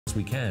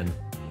we can.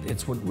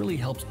 It's what really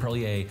helps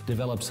Perlier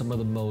develop some of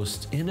the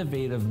most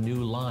innovative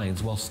new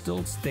lines while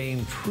still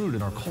staying true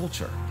to our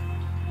culture.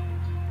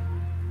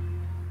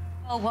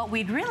 Well, what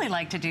we'd really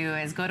like to do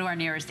is go to our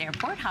nearest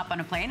airport, hop on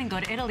a plane, and go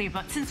to Italy.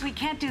 But since we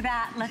can't do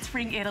that, let's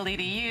bring Italy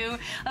to you.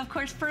 Of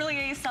course,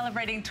 Perlier is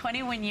celebrating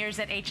 21 years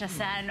at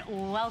HSN.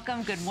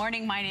 Welcome. Good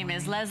morning. My name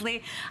is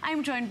Leslie.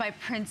 I'm joined by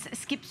Prince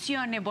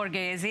Scipione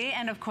Borghese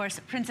and, of course,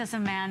 Princess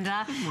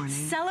Amanda. Good morning.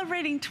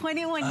 Celebrating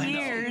 21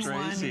 years.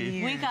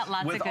 Crazy. We got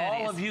lots of goodies. With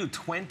all of you,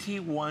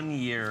 21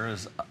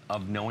 years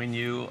of knowing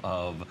you,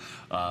 of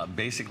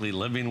basically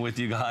living with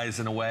you guys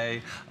in a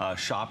way,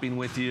 shopping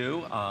with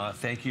you.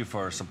 Thank you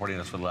for supporting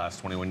us for the last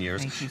 21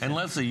 years. Thank you, and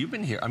Leslie, you've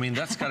been here. I mean,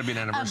 that's got to be an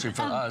anniversary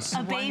for us.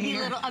 A baby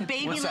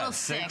little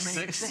six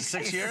years?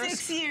 6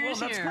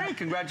 years. Well, that's great.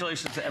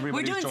 Congratulations to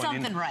everybody We're doing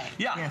joining. something right.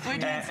 Yeah, Yes, we're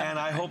doing something and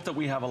I right. hope that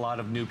we have a lot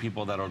of new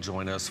people that'll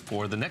join us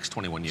for the next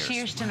 21 years.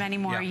 Cheers to many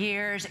more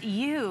years.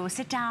 You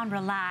sit down,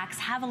 relax,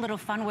 have a little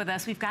fun with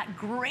us. We've got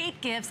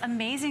great gifts,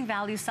 amazing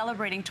value,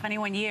 celebrating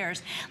 21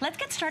 years. Let's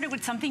get started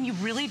with something you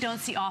really don't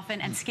see often.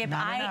 And Skip,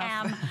 I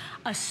am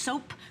a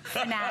soap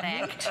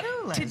fanatic. Me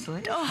too,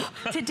 Leslie.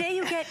 Today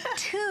you get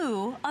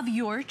 2 of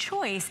your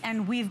choice,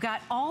 and we've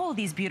got all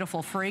these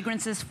beautiful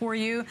fragrances for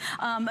you.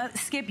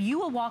 Skip, you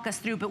will walk us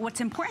through, but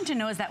what's important to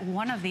know is that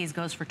one of these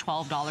goes for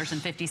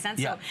 $12.50.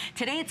 Yeah. So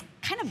today it's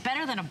kind of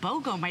better than a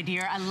BOGO, my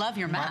dear. I love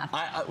your math.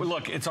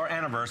 Look, it's our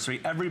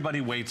anniversary.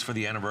 Everybody waits for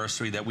the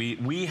anniversary that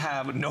we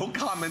have no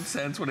common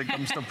sense when it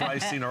comes to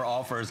pricing or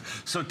offers,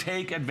 so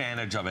take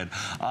advantage of it.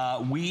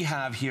 We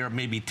have here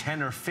maybe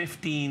 10 or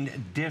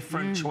 15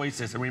 different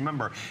choices, and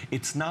remember,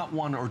 it's not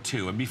 1 or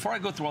 2. And before I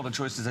go through all the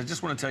choices, I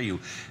just want to tell you,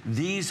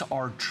 these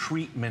are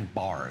treatment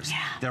bars.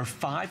 Yeah. They're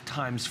 5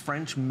 times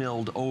French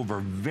milled over,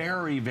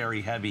 very,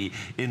 very heavy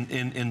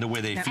in the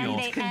way they feel.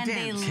 And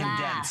they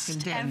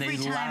last. Every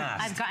time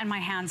last. I've gotten my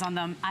hands on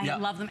them, I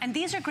love them. And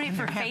these are great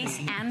for face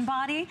and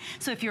body.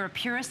 So if you're a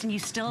purist and you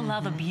still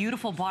love a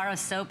beautiful bar of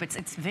soap,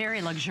 it's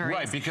very luxurious.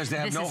 Right, because they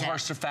have no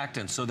harsh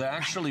surfactants. So they're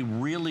actually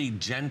really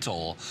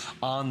gentle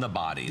on the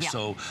body. Yeah.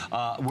 So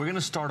we're going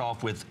to start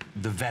off with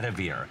the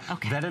Vetiver.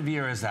 Okay.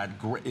 Vetiver is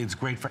it's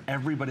great for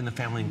everybody in the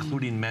family,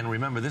 including men.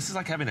 Remember, this is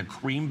like having a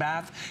cream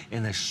bath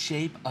in the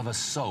shape of a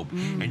soap.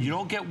 And you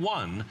don't get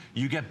one,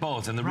 you get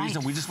both. And the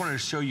reason, we just wanted to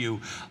show you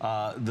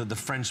the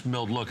French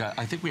milled look.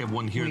 I think we have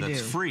one here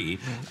that's free.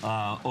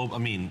 I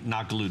mean,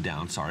 not glued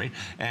down, sorry.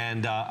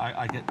 And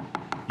I get...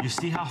 You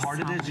see how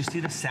hard it is? You see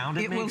the sound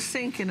it makes? It will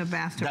sink in a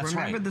bathtub. That's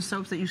Remember the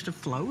soaps that used to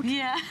float?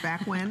 Yeah.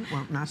 Back when?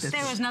 Well, not this.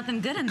 There was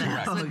nothing good in them.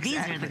 Correct. So these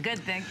are the good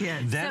thing.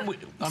 Yeah. Then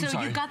so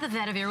you've got the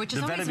Vetiver, which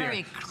is always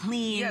very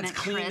clean, it's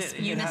clean. crisp,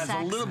 It has a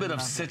unisex. little bit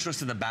of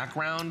citrus in the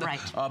background,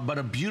 but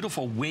a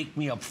beautiful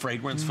wake-me-up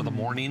fragrance for the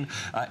morning.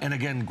 And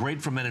again,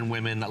 great for men and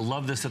women. I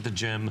love this at the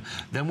gym.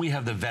 Then we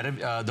have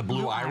the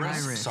Blue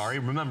Iris. Sorry,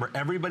 remember,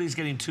 everybody's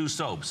getting 2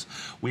 soaps.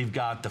 We've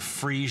got the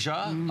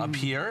Freesia up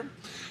here.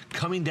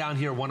 Coming down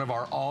here, one of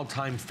our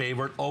all-time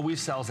favorite, always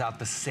sells out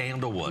the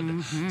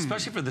Sandalwood,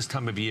 especially for this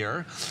time of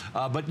year.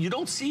 But you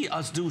don't see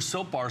us do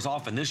soap bars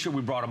often. This year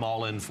we brought them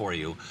all in for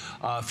you.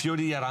 Fior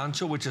di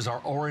Arancio, which is our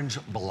orange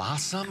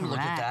blossom. Correct. Look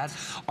at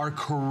that. Our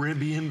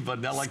Caribbean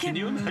vanilla. Skip, can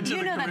you imagine?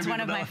 You know that's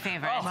one of my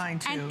favorites. Oh, mine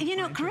too. And you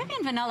know,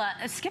 Caribbean vanilla,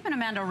 Skip and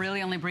Amanda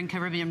really only bring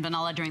Caribbean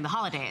vanilla during the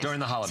holidays. During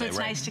the holidays, so it's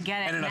nice to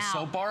get it and in now a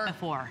soap bar?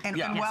 Before. And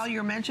while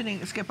you're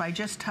mentioning, Skip, I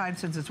just tied,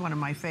 since it's one of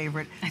my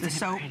favorite, the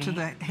soap to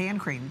the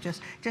hand cream.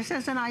 Just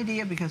as an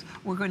idea, because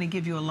we're going to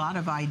give you a lot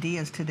of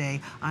ideas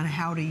today on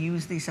how to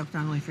use these soaps,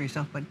 not only for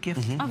yourself, but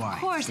gift-wise. Of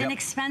course,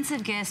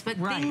 inexpensive gifts, but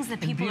things that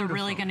people are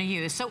really going to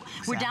use. So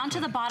we're down to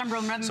the bottom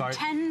row. Remember,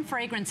 10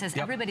 fragrances.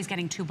 Everybody's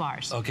getting 2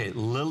 bars. Okay,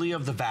 Lily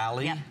of the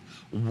Valley.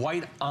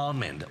 White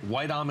almond.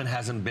 White almond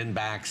hasn't been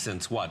back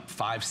since, what,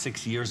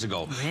 5-6 years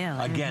ago.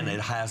 Really? Again, it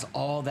has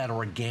all that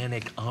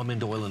organic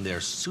almond oil in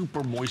there,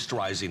 super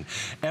moisturizing.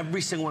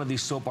 Every single one of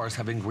these soap bars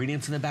have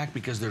ingredients in the back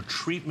because they're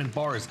treatment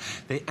bars.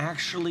 They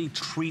actually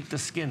treat the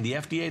skin. The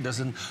FDA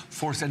doesn't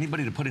force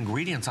anybody to put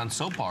ingredients on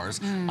soap bars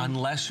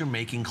unless you're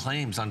making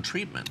claims on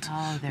treatment,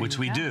 which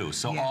we do.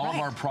 So all of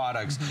our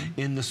products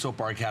in the soap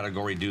bar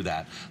category do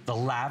that. The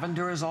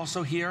lavender is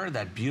also here,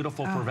 that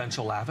beautiful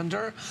provincial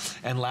lavender.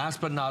 And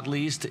last but not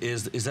least,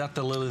 is that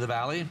the Lily of the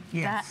Valley?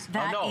 Yes.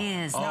 That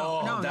is.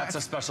 No, that's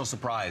a special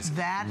surprise.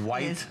 That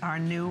is our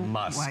new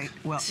musk. White,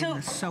 well, in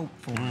the soap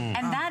form.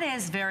 And that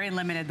is very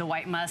limited, the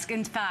white musk.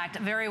 In fact,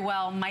 very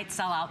well might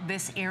sell out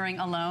this airing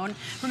alone.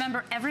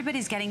 Remember,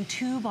 everybody's getting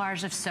 2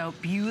 bars of soap,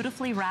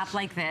 beautifully wrapped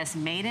like this,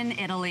 made in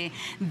Italy.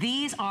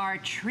 These are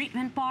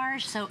treatment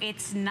bars, so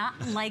it's not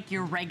like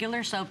your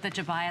regular soap that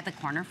you buy at the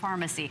corner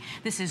pharmacy.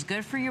 This is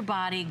good for your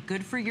body,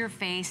 good for your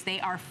face. They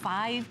are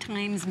 5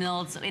 times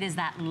milled, so it is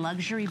that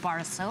luxury bar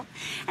of soap.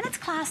 And it's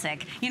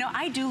classic. You know,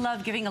 I do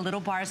love giving a little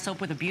bar of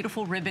soap with a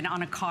beautiful ribbon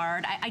on a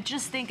card. I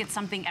just think it's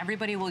something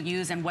everybody will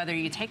use, and whether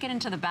you take it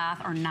into the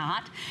bath or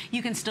not,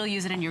 you can still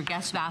use it in your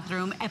guest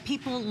bathroom. And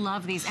people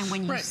love these. And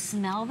when you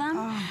smell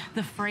them,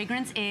 the fragrance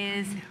fragrance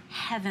is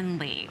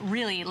heavenly.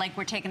 Really, like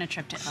we're taking a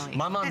trip to Italy.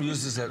 My mom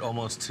uses it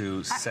almost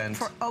to scent.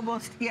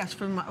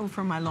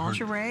 For my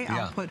lingerie,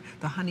 I'll put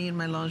the honey in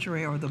my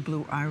lingerie or the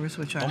blue iris,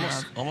 which I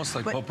love. Almost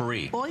like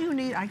potpourri. All you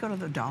need, I go to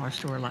the dollar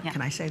store a lot.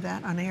 Can I say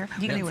that on air?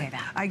 You can say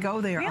that. I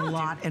go there a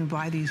lot and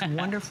buy these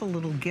wonderful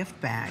little gift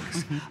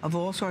bags of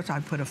all sorts. I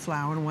put a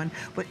flower in one,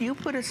 but you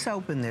put a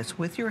soap in this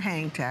with your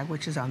hang tag,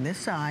 which is on this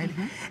side,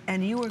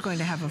 and you are going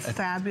to have a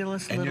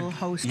fabulous little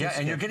hostess. Yeah,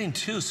 and you're getting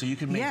two, so you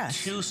can make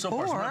two soap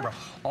bars. Remember,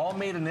 all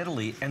made in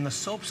Italy, and the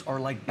soaps are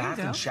like bath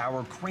and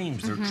shower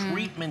creams. They're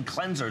treatment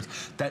cleansers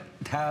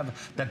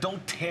that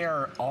don't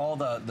tear all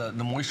the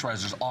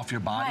moisturizers off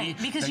your body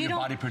that your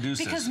body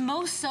produces. Because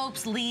most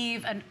soaps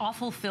leave an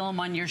awful film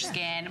on your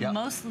skin.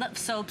 Most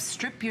soaps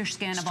strip your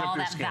skin of all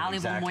that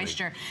valuable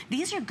moisture.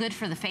 These are good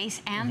for the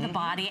face and the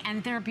body,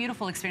 and they're a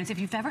beautiful experience. If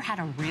you've ever had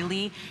a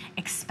really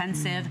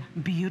expensive,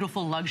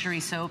 beautiful luxury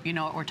soap, you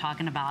know what we're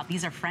talking about.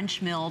 These are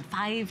French milled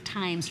 5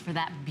 times for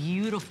that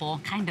beautiful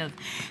kind of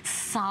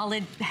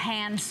solid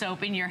hand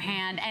soap in your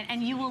hand,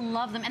 and you will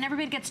love them. And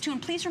everybody gets 2.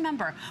 And please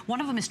remember,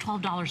 one of them is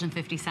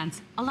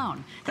 $12.50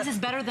 alone. This is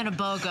better than a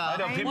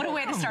BOGO. What a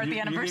way to start the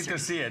anniversary. You need to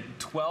see it.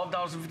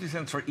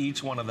 $12.50 for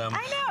each one of them.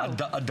 I know.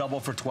 A double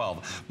for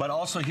 $12. But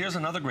also, here's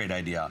another great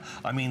idea.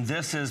 I mean,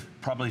 this is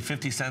probably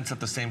 50 cents at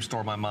the same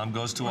store my mom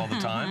goes to all the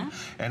time.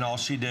 And all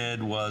she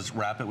did was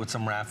wrap it with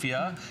some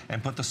raffia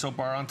and put the soap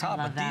bar on top.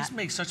 But these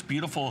make such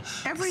beautiful,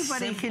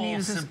 Everybody can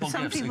use this.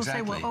 Some people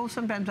say, well, oh,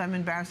 sometimes I'm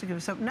embarrassed to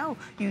give soap. No,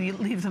 you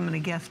leave them in a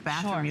guest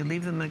bathroom. You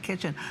leave them in the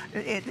kitchen.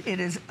 It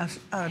is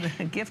a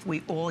gift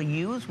we all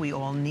use, we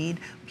all need.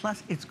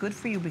 Plus, it's good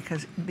for you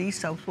because these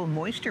soaps will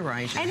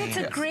moisturize your hands.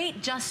 It's a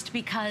great just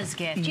because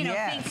gift. You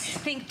know,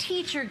 think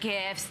teacher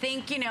gifts.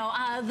 Think, you know,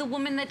 the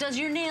woman that does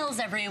your nails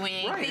every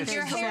week. Think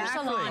your hair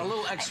salon. A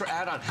little extra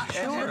add-on.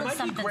 And it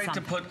might be great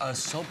to put a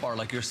soap bar,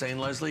 like you're saying,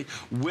 Leslie,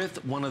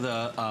 with one of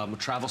the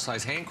travel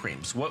size hand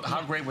creams.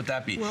 How great would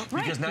that be? Well,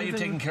 because now you've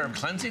taken care of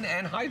cleansing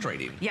and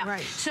hydrating. Yeah.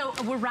 So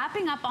we're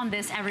wrapping up on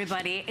this,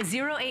 everybody.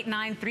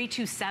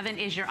 089327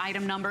 is your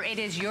item number. It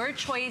is your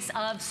choice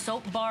of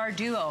soap bar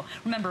duo.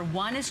 Remember,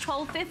 one is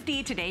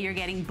 $12.50. Today you're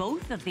getting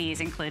both of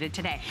these included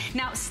today.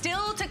 Now,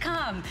 still to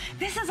come,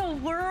 this is a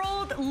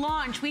world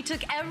launch. We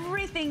took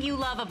everything you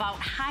love about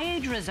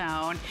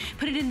Hydrazone,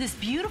 put it in this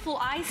beautiful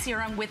eye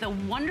serum with a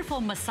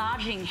wonderful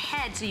massaging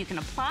head so you can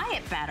apply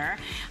it better.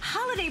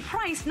 Holiday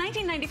price,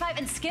 $19.95.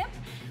 And Skip,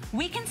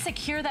 we can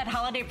secure that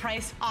holiday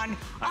price on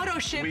auto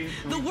ship,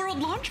 the world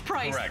launch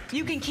price. Correct.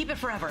 You can keep it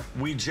forever.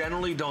 We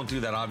generally don't do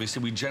that,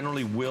 obviously. We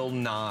generally will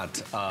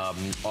not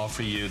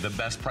offer you the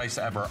best price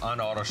ever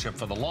on auto ship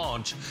for the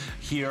launch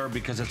here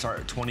because it's our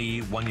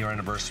 21-year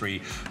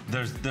anniversary.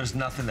 There's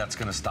nothing that's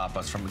going to stop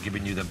us from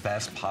giving you the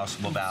best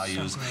possible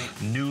values,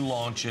 new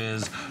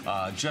launches.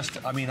 I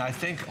mean, I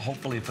think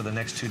hopefully for the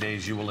next 2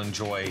 days you will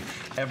enjoy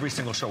every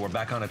single show. We're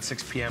back on at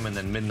 6 p.m. and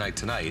then midnight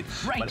tonight.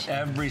 But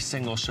every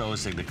single show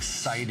is an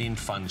exciting,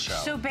 fun show.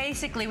 So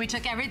basically, we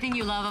took everything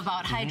you love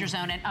about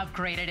Hydrazone and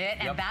upgraded it,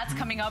 and that's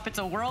coming up. It's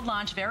a world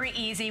launch, very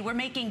easy. We're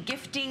making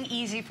gifting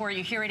easy for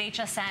you here at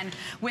HSN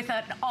with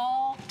an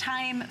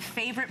all-time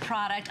favorite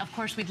product. Of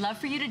course, we'd love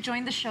for you to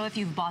join the show if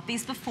you've bought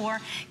these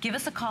before. Give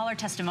us a call. Our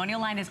testimonial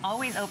line is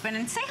always open.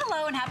 And say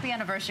hello and happy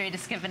anniversary to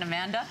Skip and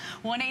Amanda.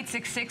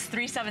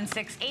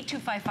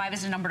 1-866-376-8255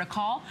 is the number to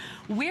call.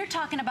 We're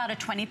talking about a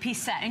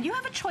 20-piece set, and you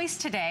have a choice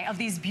today of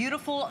these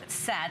beautiful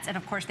sets, and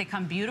of course, they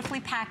come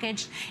beautifully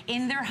packaged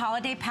in their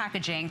holiday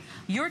packaging.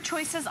 Your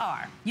choices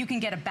are, you can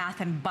get a bath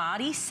and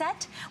body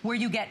set where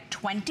you get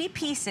 20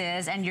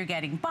 pieces and you're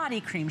getting body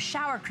creams,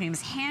 shower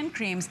creams, hand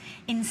creams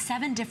in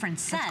 7 different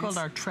scents. It's called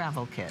our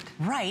travel kit.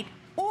 Right.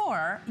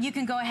 Or you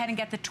can go ahead and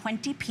get the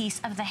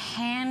 20-piece of the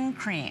hand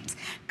creams.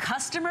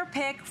 Customer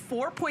pick,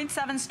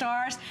 4.7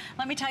 stars.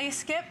 Let me tell you,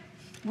 Skip,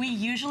 we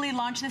usually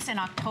launch this in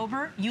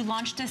October. You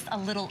launched this a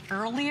little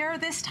earlier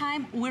this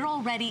time. We're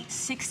already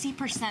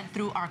 60%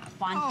 through our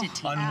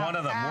quantity. On one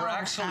of them. We're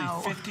actually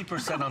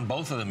 50% on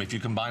both of them if you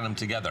combine them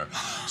together.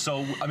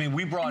 So, I mean,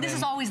 we brought in... This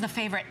is always the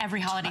favorite every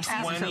holiday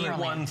season.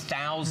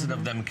 21,000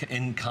 of them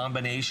in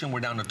combination. We're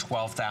down to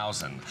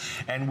 12,000.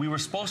 And we were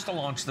supposed to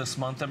launch this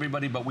month,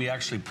 everybody, but we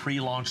actually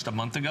pre-launched a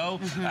month ago.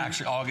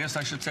 Actually, August,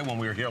 I should say, when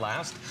we were here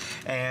last.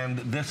 And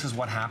this is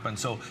what happened.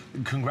 So,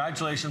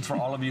 congratulations for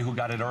all of you who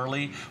got it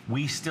early.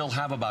 We still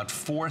have about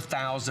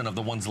 4,000 of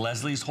the ones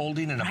Leslie's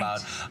holding and about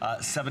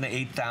 7,000 to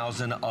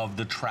 8,000 of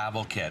the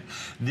travel kit.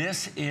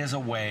 This is a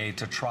way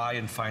to try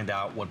and find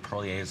out what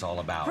Perlier is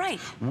all about.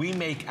 We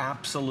make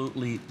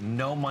absolutely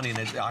no money in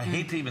it. I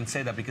hate to even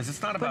say that because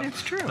it's not about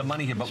the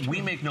money here, but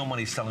we make no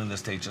money selling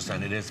this to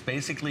HSN. It is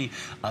basically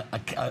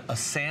a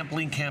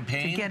sampling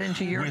campaign to get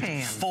into your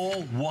hands.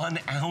 Full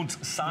 1-ounce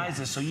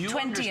sizes. So you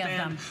 20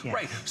 understand, of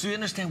them. So you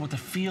understand what the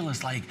feel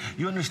is like.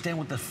 You understand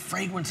what the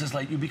fragrance is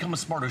like. You become a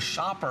smarter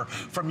shopper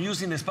from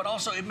using this, but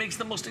also it makes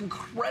the most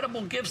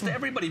incredible gifts to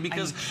everybody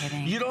because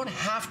you don't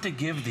have to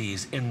give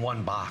these in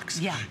one box.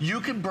 Yeah. You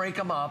can break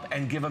them up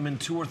and give them in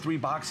 2 or 3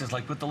 boxes,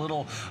 like with the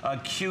little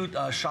cute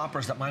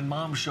shoppers that my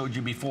mom showed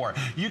you before.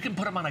 You can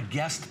put them on a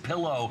guest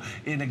pillow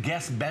in a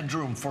guest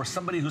bedroom for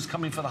somebody who's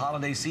coming for the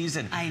holiday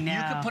season. I know. You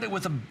can put it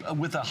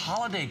with a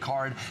holiday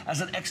card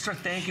as an extra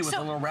thank you with a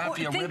little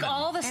raffia ribbon. Think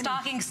all the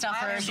stocking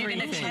stuffers you're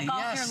going to check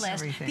off your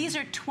list. These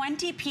are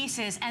 20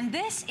 pieces, and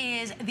this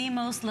is the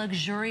most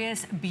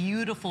luxurious,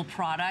 beautiful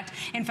product.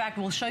 In fact,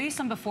 we'll show you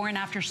some before and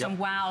after, some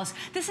wows.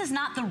 This is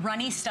not the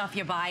runny stuff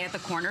you buy at the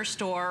corner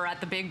store or at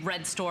the big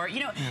red store.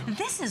 You know,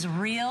 this is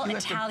real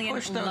Italian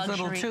luxury. You have to push those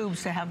little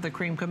tubes to have the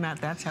cream come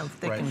out. That's how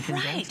thick and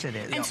condensed it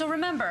is. And so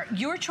remember,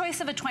 your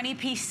choice of a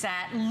 20-piece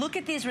set, look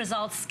at these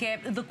results,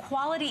 Skip. The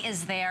quality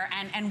is there,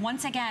 and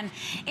once again,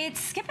 it's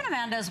Skip and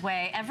Amanda's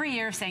way every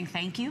year of saying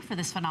thank you for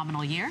this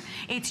phenomenal year.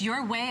 It's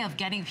your way of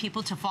getting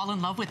people to fall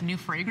in love with new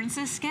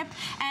fragrances, Skip,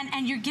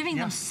 and you're giving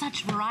them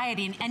such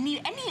variety in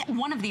any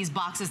one of these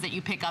boxes that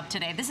you pick up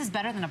today. This is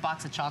better than a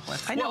box of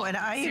chocolates. I know, and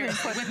I even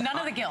put, with none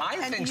of the guilt.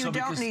 And you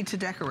don't need to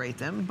decorate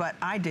them, but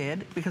I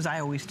did because I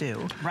always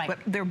do. Right. But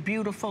they're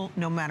beautiful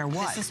no matter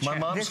what. This is true. My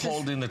mom's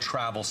holding the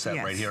travel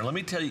set right here. Let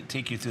me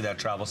take you through that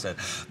travel set.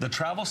 The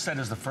travel set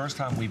is the first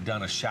time we've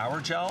done a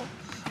shower gel,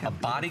 a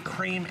body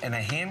cream, and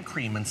a hand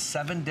cream in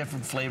 7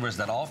 different flavors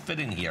that all fit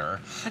in here.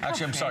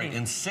 Actually, I'm sorry,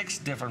 in 6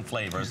 different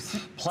flavors.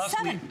 Plus,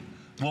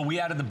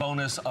 we added the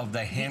bonus of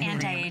the hand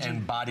cream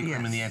and body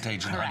cream and the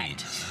anti-aging honey.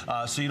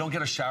 So you don't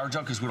get a shower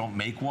gel because we don't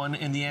make one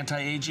in the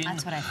anti-aging.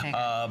 That's what I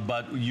figured.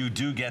 But you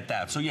do get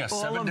that. So yes,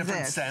 7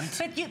 different scents.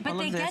 But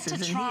they get to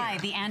try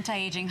the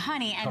anti-aging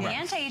honey, and the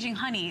anti-aging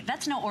honey,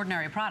 that's no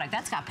ordinary product.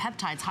 That's got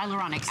peptides,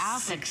 hyaluronic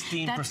acid.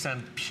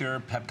 16% pure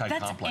peptide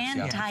complex.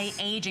 That's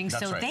anti-aging,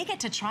 so they get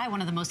to try one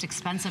of the most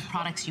expensive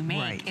products you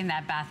make in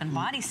that Bath and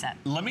Body set.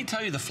 Let me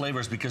tell you the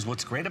flavors, because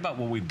what's great about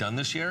what we've done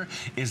this year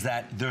is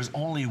that there's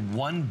only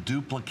one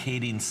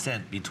duplicating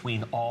scent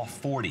between all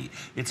 40.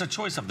 It's a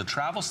choice of the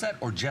travel set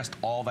or just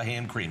all the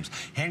hand creams.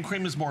 Hand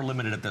cream is more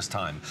limited at this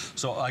time.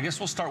 So I guess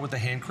we'll start with the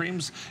hand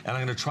creams, and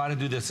I'm going to try to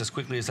do this as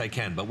quickly as I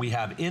can. But we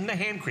have in the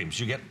hand creams,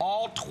 you get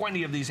all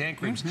 20 of these hand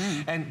creams.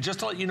 And just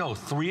to let you know,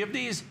 3 of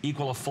these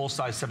equal a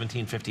full-size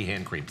 1750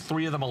 hand cream.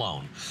 3 of them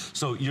alone.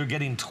 So you're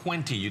getting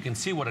 20. You can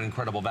see what an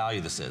incredible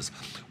value this is.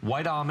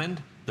 White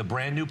almond, the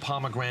brand new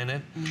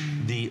pomegranate,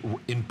 the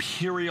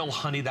imperial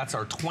honey, that's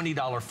our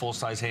 $20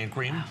 full-size hand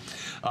cream.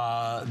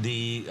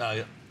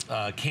 The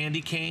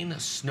candy cane,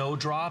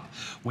 snowdrop.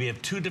 We have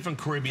 2 different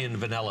Caribbean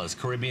vanillas,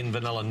 Caribbean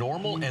vanilla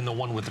normal and the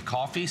one with the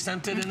coffee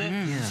scented in it.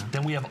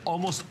 Then we have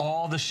almost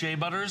all the shea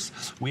butters.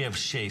 We have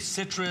shea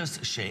citrus,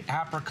 shea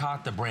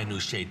apricot, the brand new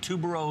shea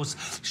tuberose,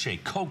 shea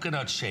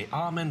coconut, shea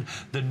almond,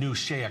 the new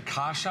shea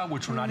acacia,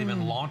 which we're not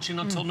even launching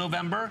until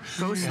November.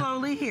 Go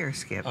slowly here,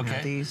 Skip. Okay.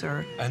 Now, these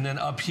are and then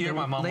up here,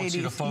 my mom wants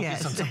you to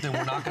focus on something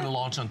we're not going to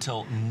launch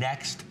until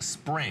next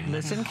spring.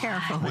 Listen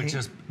carefully. Which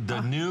is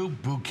the new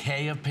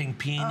bouquet of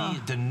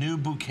pinkpini, the new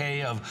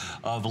bouquet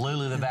of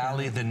lily of the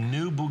valley, the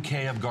new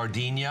bouquet of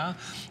gardenia.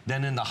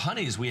 Then in the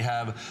honeys, we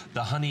have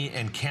the honey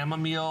and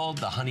chamomile,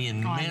 the honey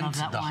and mint,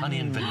 the honey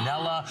and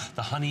vanilla,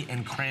 the honey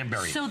and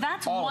cranberry. So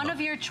that's one of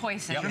your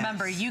choices.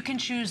 Remember, you can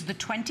choose the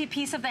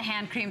 20-piece of the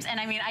hand creams. And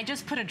I mean, I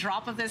just put a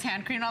drop of this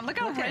hand cream on. Look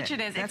how rich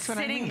it is. It's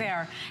sitting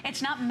there.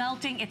 It's not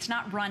melting. It's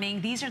not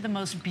running. These are the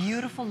most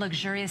beautiful,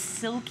 luxurious,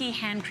 silky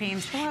hand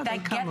creams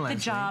that get the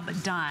job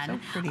done. So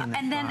pretty in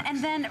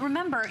and then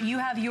remember, you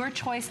have your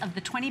choice of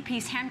the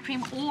 20-piece hand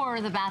cream or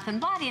the Bath and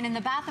Body. And in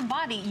the Bath and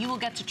Body, you will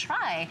get to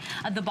try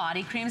the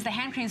body creams, the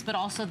hand creams, but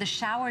also the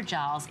shower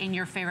gels in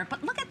your favorite.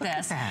 But look at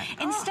this.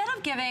 Instead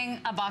of giving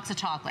a box of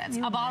chocolates,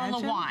 a bottle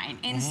of wine,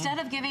 instead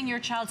of giving your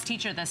child's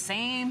teacher the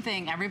same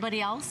thing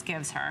everybody else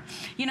gives her,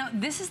 you know,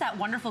 this is that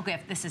wonderful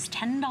gift. This is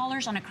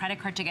 $10 on a credit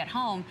card to get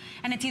home,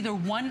 and it's either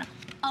one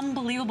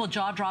unbelievable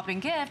jaw-dropping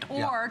gift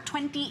or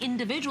 20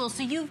 individuals.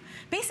 So you've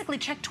basically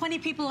checked 20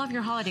 people off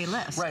your holiday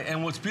list. Right,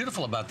 and what's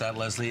beautiful about that,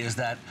 Leslie, is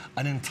that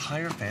an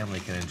entire family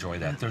can enjoy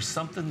that. There's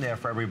something there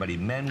for everybody,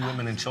 men,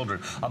 women, and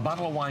children. A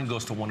bottle of wine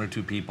goes to 1 or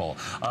 2 people.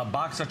 A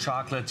box of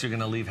chocolates, you're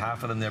going to leave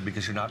half of them there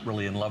because you're not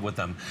really in love with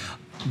them.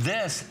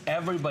 This,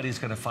 everybody's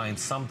going to find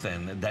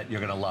something that you're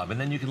going to love. And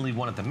then you can leave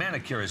one at the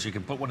manicurist. You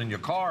can put one in your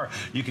car.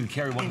 You can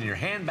carry one in your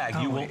handbag.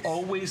 You will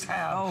always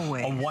have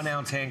a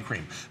 1-ounce hand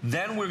cream.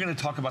 Then we're going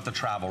to talk about the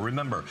travel.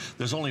 Remember,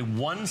 there's only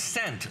 1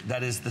 scent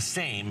that is the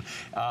same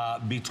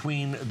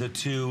between the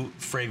 2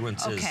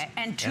 fragrances. Okay,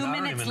 and 2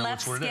 minutes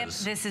left, Skip.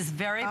 This is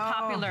very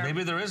popular.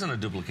 Maybe there isn't a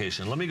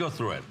duplication. Let me go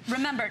through it.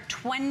 Remember,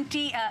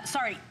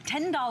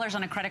 $10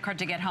 on a credit card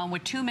to get home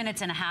with 2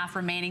 minutes and a half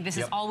remaining. This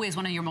is always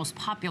one of your most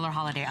popular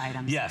holiday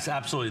items. Yes,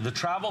 absolutely. The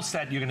travel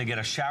set, you're going to get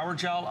a shower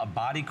gel, a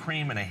body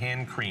cream, and a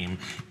hand cream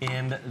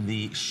in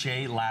the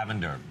Shea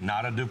Lavender,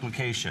 not a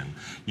duplication.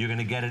 You're going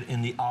to get it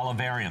in the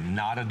Olivarium,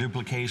 not a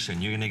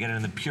duplication. You're going to get it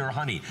in the Pure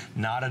Honey,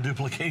 not a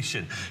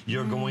duplication.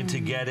 You're going to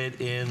get it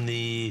in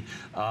the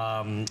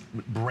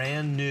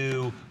brand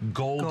new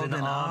Golden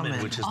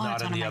Almond, which is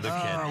not in the other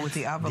kit. Oh, with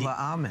the Avila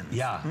almonds.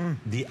 Yeah,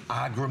 the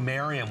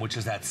Agrumarium, which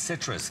is that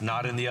citrus,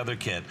 not in the other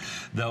kit.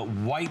 The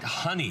White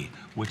Honey,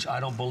 which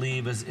I don't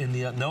believe is in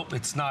the, nope,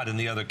 it's not in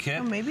the other kit.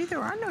 Well, maybe there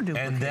are no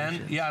duplications. And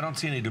then, yeah, I don't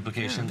see any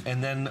duplication. Yeah.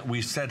 And then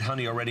we said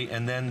honey already,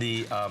 and then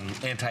the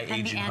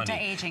anti-aging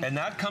honey. And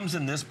that comes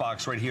in this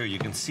box right here. You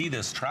can see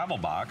this travel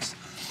box,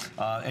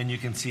 and you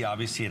can see,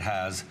 obviously, it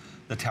has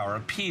the Tower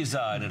of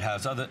Pisa, and it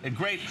has other,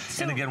 great.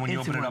 So, and again, when you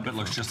open it up, it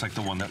looks just like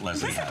the one that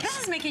Leslie has.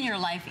 This is making your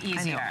life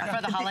easier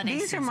for the holiday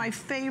These season. are my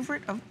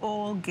favorite of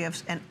all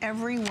gifts, and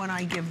everyone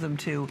I give them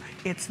to,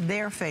 it's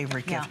their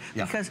favorite gift.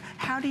 Yeah. Because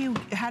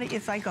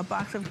it's like a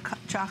box of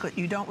chocolate.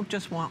 You don't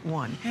just want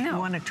one. No. You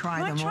want to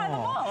try them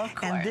all. Of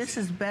course. And this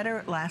is better,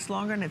 it lasts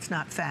longer, and it's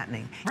not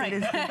fattening. Right.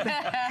 It is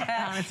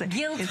honestly,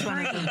 it's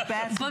one of the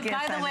best But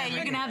gifts by the way,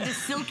 you're going to have the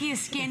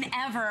silkiest skin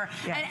ever.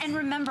 Yes. And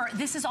remember,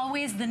 this is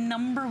always the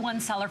 #1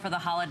 seller for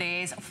the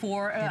holidays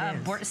for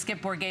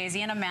Skip Borghese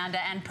and Amanda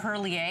and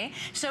Perlier.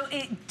 So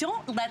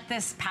don't let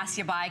this pass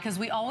you by, because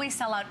we always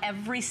sell out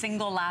every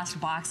single last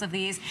box of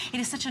these.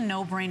 It is such a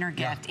no-brainer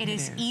gift. Yeah, it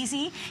is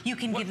easy. You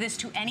can give this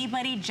to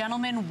anybody,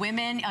 gentlemen,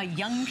 women,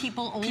 young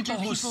people, older people.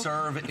 People who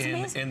serve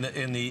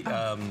in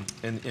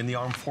the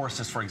armed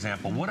forces, for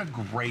example. What a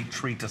great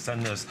treat to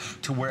send this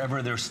to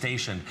wherever they're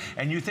stationed.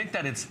 And you think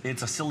that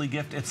it's a silly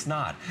gift. It's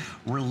not.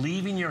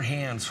 Relieving your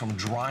hands from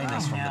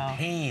dryness, from the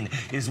pain,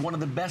 is one of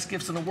the best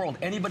gifts in the world.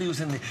 Anybody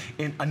who's in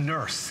a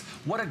nurse,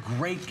 what a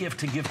great gift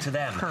to give to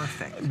them.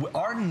 Perfect.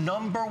 Our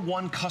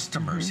 #1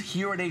 customers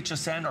here at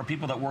HSN are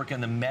people that work in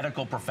the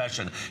medical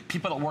profession,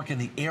 people that work in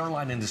the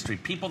airline industry,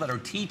 people that are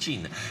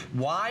teaching.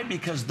 Why?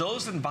 Because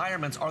those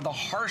environments are the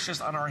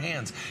harshest on our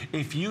hands.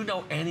 If you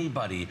know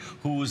anybody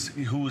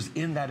who's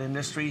in that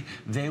industry,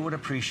 they would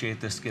appreciate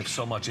this gift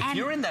so much. If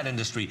you're in that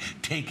industry,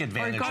 take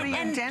advantage of it. Or go to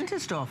your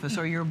dentist office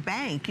or your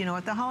bank. You know,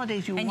 at the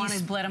holidays, you want to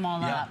split them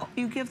all up.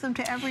 You give them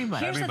to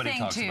everybody. Here's the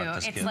thing, too.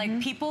 It's like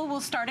people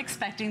will start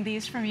expecting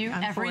these from you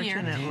every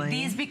year.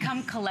 These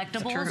become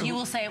collectibles. You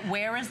will say,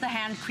 where is the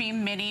hand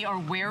cream mini, or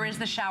where is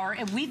the shower?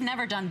 We've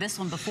never done this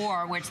one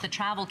before, where it's the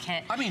travel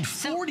kit. I mean,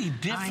 40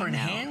 different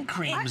hand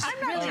creams.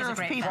 I'm not sure if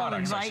people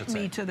invite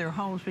me to their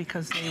homes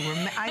because they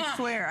were, I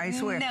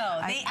swear.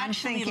 No, they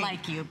actually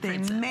like you, They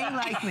may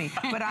like me,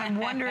 but I'm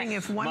wondering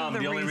if one of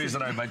the only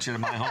reason I invite you to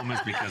my home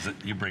is because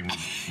you bring me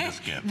this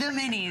gift. The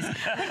minis.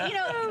 But, you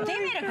know, they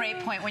made a great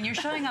point. When you're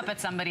showing up at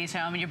somebody's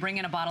home and you're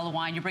bringing a bottle of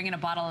wine, you're bringing a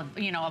bottle of,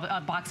 you know,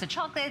 a box of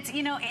chocolates,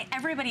 you know,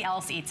 everybody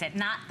else eats it,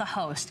 not the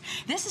host.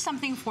 This is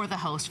something for the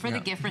host, for the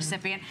gift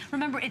recipient.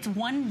 Remember, it's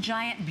one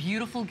giant,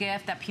 beautiful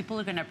gift that people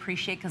are going to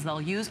appreciate because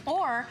they'll use,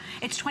 or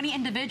it's 20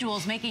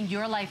 individuals making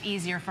your life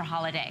easier for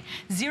holiday.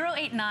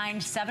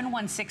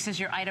 089716 is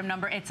your item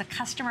number. It's a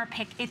customer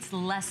pick. It's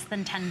less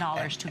than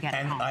 $10 to get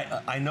it home.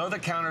 And I know the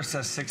counter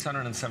says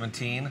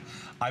 617.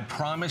 I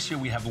promise you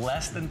we have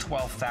less than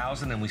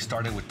 12,000 and we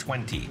started with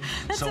 20.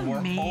 That's so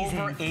amazing.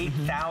 We're over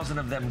 8,000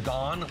 of them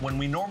gone. When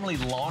we normally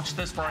launch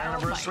this for our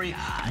anniversary,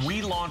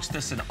 we launched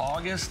this in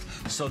August.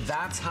 So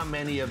that's how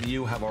many of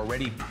you have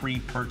already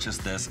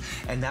pre-purchased this.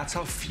 And that's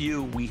how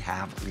few we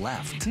have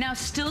left. Now,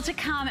 still to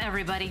come,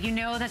 everybody. You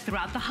know that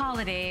throughout the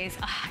holidays,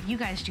 you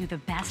guys do the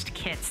best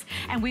kits.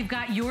 And we've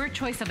got your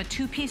choice of a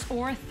 2-piece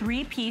or a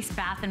 3-piece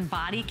bath and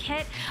body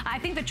kit. I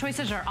think the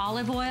choices are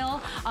olive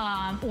oil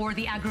or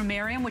the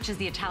Agrumarium, which is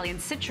the Italian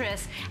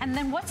citrus. And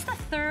then what's the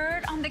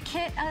third on the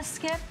kit,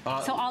 Skip?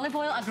 So olive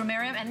oil,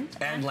 Agrumarium,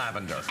 and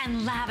lavender.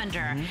 And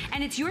lavender.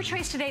 And it's your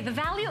choice today. The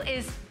value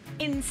is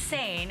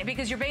insane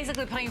because you're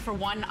basically paying for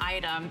one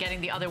item,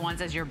 getting the other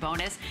ones as your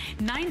bonus.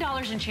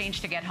 $9 and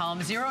change to get home.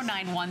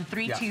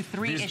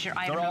 091323 is your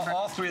item number.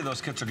 All three of those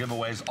kits are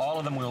giveaways. All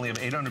of them, we only have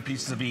 800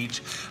 pieces of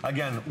each.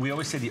 Again, we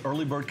always say the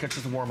early bird kits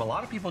is warm. A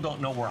lot of people don't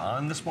know we're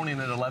on this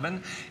morning at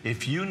 11.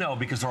 If you know,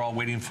 because they're all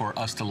waiting for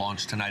us to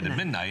launch tonight at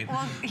midnight.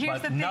 Well,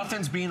 here's the thing.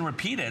 Nothing's being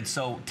repeated,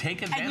 so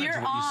take advantage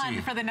of what you see. And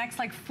you're on for the next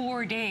like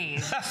 4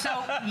 days.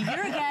 So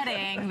you're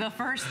getting the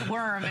first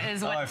worm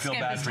is what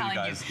Skip is telling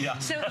you. Yeah.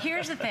 So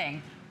here's the thing.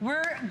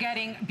 We're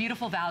getting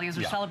beautiful values.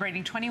 We're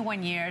celebrating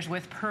 21 years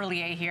with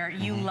Perlier here.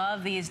 You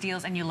love these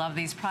deals and you love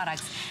these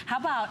products. How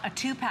about a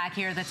 2-pack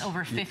here that's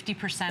over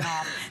 50%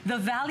 off? The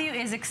value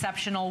is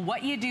exceptional.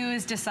 What you do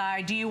is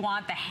decide, do you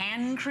want the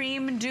hand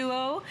cream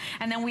duo?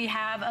 And then we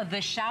have the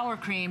shower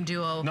cream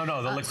duo. No,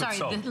 the liquid soap.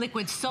 Sorry, the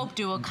liquid soap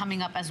duo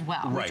coming up as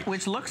well. Right.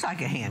 Which looks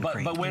like a hand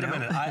cream. But wait a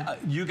minute.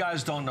 You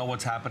guys don't know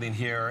what's happening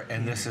here,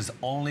 and this is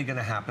only going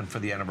to happen for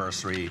the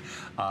anniversary.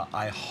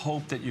 I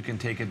hope that you can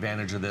take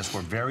advantage of this.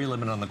 We're very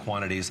limited on the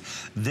quantities.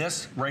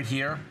 This right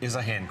here is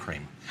a hand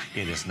cream.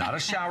 It is not a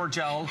shower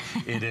gel.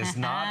 It is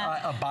not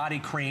a body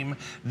cream.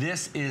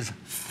 This is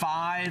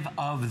 5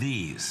 of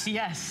these.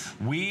 Yes.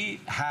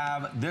 We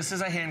have, this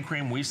is a hand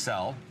cream we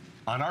sell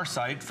on our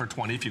site for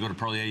 20 if you go to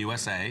Perlier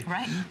USA.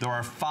 Right. There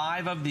are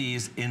 5 of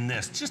these in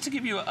this, just to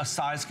give you a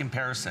size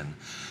comparison.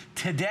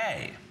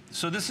 Today,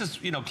 so this is,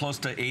 you know, close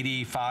to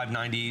 $85,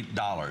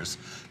 $90.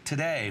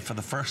 Today, for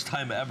the first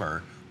time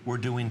ever, we're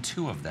doing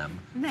 2 of them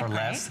for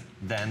less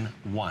than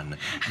 1.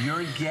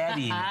 You're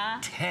getting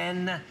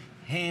 10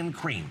 hand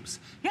creams.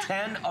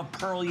 10 of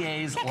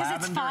Perlier's lavender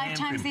hand creams. 5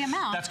 times the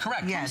amount. That's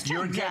correct. Yes,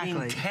 you're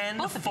getting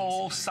 10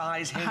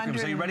 full-size hand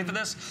creams. Are you ready for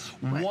this?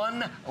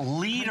 1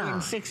 liter.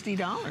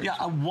 $160. Yeah,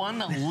 a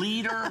 1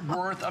 liter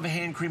worth of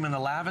hand cream in the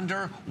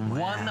lavender.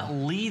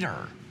 1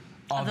 liter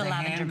of the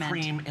hand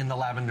cream in the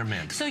lavender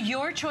mint. So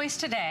your choice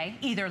today,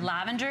 either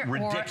lavender or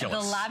the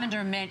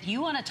lavender mint.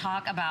 You want to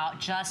talk about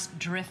just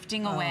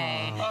drifting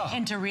away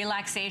into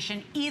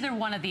relaxation. Either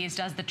one of these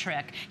does the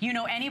trick. You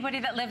know, anybody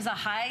that lives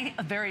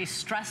a very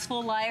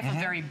stressful life, a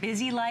very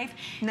busy life,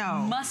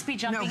 must be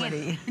jumping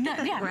in.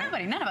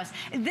 Nobody, none of us.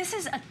 This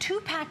is a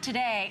 2-pack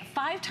today,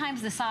 5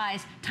 times the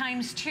size,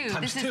 times 2.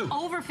 This is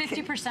over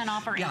 50%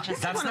 off our HSN.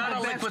 That's not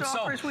a liquid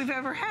soap. Offers we've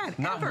ever had.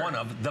 Not one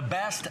of the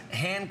best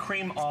hand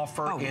cream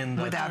offer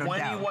in the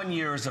 21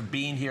 years of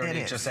being here at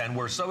HSN.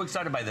 We're so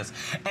excited by this.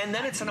 And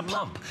then it's in a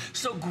pump.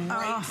 So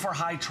great for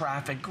high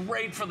traffic,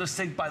 great for the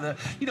sink by the,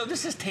 you know,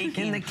 this is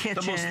taking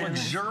the most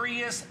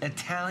luxurious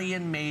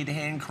Italian-made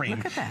hand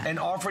cream and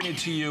offering it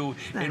to you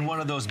in one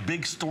of those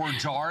big store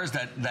jars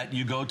that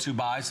you go to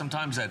buy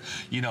sometimes at,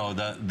 you know,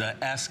 the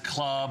S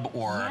Club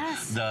or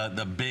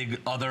the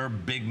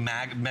big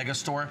mega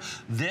store.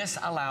 This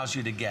allows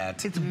you to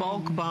get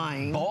bulk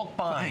buying. Bulk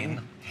buying.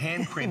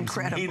 Hand creams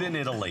made in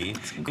Italy,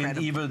 in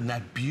even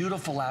that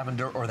beautiful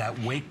lavender or that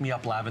wake me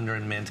up lavender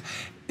and mint,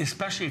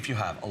 especially if you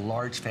have a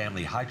large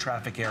family, high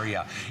traffic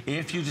area.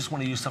 If you just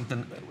want to use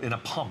something in a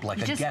pump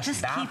like a guest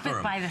bathroom. Just keep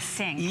it by the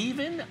sink.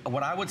 Even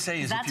what I would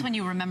say is that's when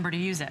you remember to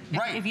use it.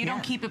 Right. If you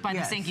don't keep it by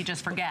the sink, you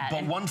just forget.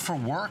 But one for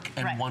work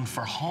and one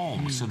for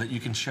home so that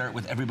you can share it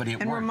with everybody at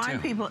work too. And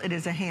remind people it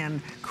is a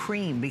hand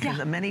cream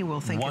because many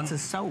will think it's a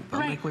soap, a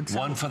liquid soap.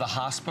 One for the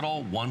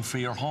hospital, one for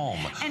your home.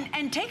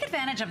 And take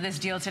advantage of this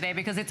deal today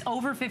because it's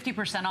over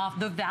 50% off.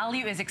 The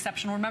value is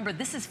exceptional. Remember,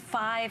 this is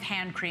 5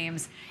 hand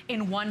creams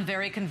in one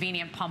very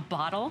convenient pump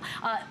bottle.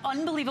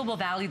 Unbelievable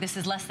value. This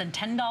is less than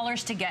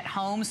 $10 to get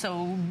home.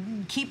 So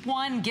keep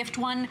one, gift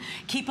one,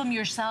 keep them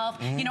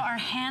yourself. You know, our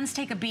hands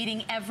take a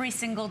beating every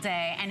single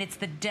day, and it's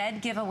the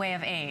dead giveaway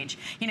of age.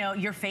 You know,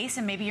 your face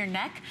and maybe your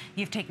neck,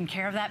 you've taken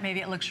care of that. Maybe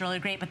it looks really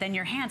great, but then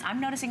your hands,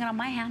 I'm noticing it on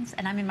my hands,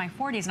 and I'm in my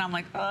 40s, and I'm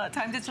like,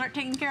 time to start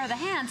taking care of the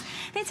hands.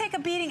 They take a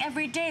beating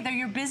every day. They're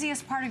your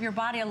busiest part of your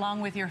body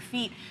along with your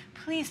feet.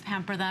 Please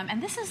pamper them.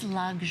 And this is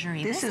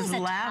luxury. This is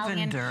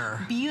lavender.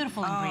 Italian,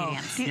 beautiful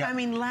ingredients. I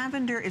mean,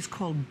 lavender is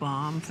called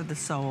balm for the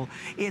soul.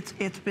 It's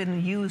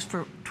been used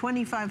for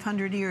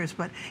 2,500 years,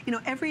 but you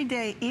know, every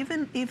day,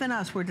 even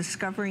us, we're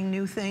discovering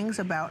new things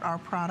about our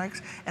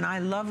products. And I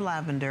love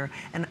lavender.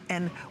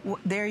 And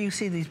there you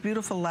see these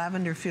beautiful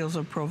lavender fields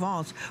of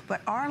Provence.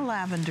 But our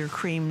lavender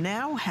cream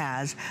now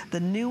has the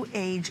new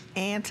age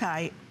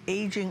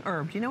anti-aging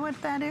herb. Do you know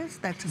what that is?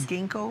 That's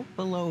ginkgo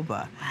biloba.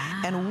 Wow.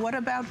 And what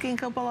about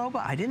ginkgo biloba?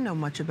 I didn't know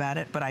much about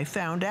it, but I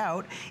found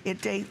out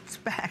it dates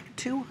back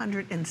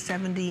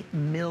 270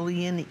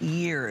 million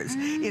years.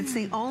 It's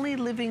the only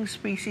living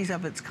species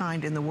of its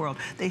kind in the world.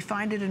 They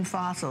find it in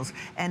fossils,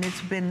 and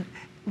it's been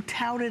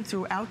touted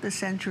throughout the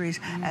centuries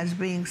as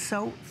being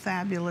so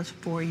fabulous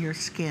for your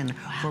skin,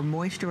 for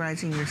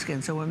moisturizing your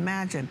skin. So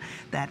imagine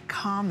that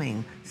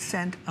calming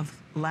scent of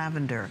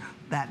lavender,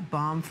 that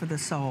balm for the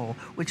soul,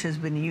 which has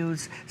been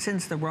used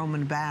since the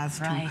Roman baths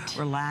to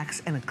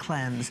relax and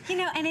cleanse. You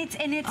know, and it's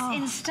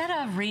instead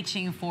of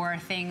reaching for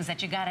things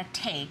that you gotta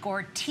take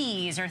or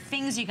tease or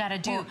things you gotta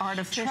do, try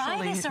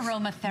this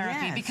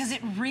aromatherapy because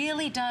it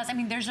really does. I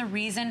mean, there's a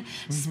reason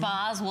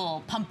spas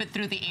will pump it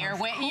through the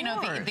airway, you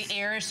know, the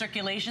air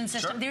circulation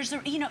system. There's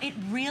a, you know, it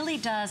really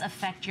does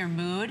affect your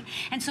mood.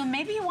 And so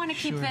maybe you want to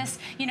keep this,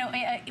 you know,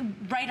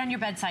 right on your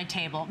bedside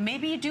table.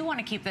 Maybe you do want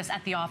to keep this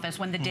at the office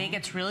when the day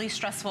gets really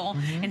stressful.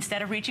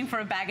 Instead of reaching for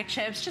a bag of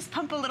chips, just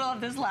pump a little of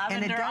this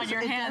lavender on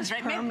your hands,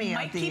 right? It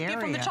might keep you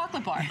from the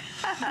chocolate bar.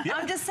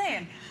 I'm just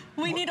saying.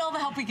 We need all the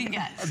help we can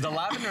get. The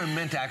lavender and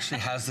mint actually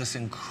has this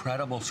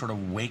incredible sort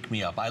of wake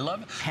me up. I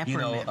love, you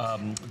know,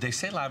 they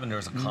say lavender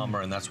is a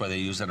calmer, and that's why they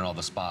use it in all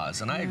the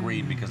spas. And I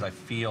agree because I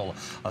feel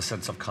a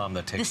sense of calm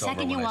that takes over when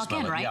I smell it. The second you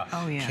walk in, right? Yeah.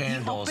 Oh, yeah.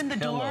 Candles,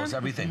 pillows,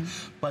 everything.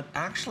 But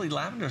actually,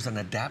 lavender is an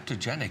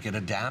adaptogenic. It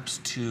adapts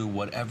to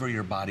whatever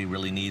your body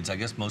really needs. I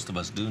guess most of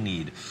us do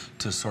need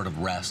to sort of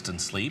rest and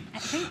sleep.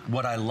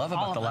 What I love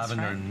about the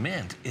lavender and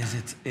mint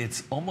is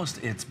it's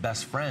almost its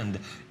best friend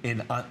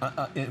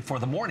for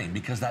the morning,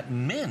 because that that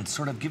mint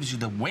sort of gives you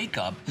the wake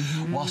up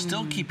while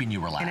still keeping you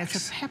relaxed. And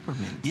it's a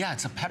peppermint. Yeah,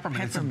 it's a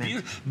peppermint. It's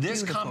a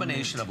this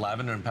combination of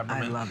lavender and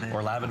peppermint,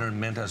 or lavender and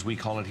mint as we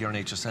call it here on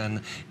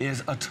HSN,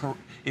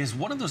 is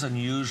one of those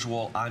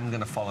unusual, I'm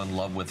going to fall in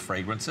love with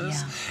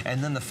fragrances. Yeah.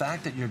 And then the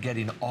fact that you're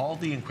getting all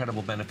the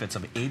incredible benefits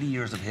of 80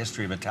 years of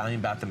history of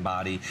Italian Bath and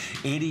Body,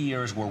 80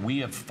 years where we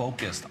have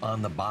focused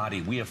on the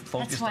body, we have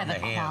focused on the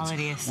hands. That's why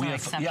the quality is so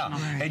exceptional.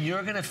 Yeah, and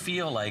you're going to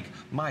feel like,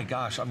 my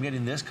gosh, I'm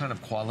getting this kind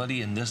of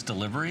quality in this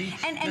delivery.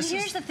 And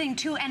here's the thing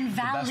too, and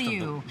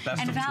value.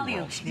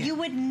 You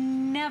would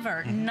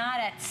never, not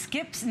at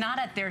Skips, not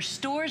at their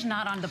stores,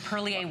 not on the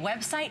Perlier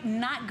website,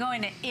 not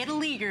going to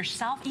Italy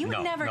yourself, you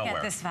would never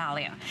get this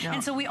value. No.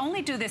 And so we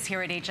only do this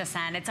here at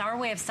HSN. It's our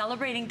way of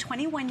celebrating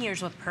 21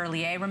 years with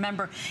Perlier.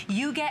 Remember,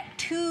 you get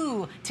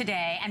 2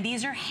 today, and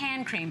these are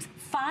hand creams,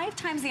 5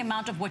 times the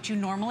amount of what you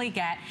normally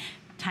get.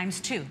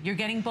 Times 2. You're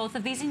getting both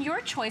of these in your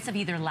choice of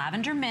either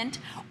lavender mint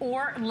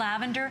or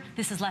lavender.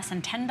 This is less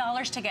than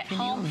 $10 to get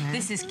home.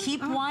 This is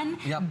keep one,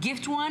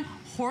 gift one,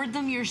 hoard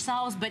them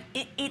yourselves. But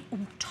it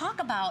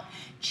talk about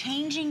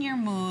changing your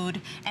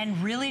mood and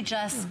really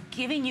just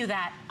giving you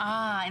that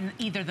in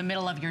either the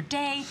middle of your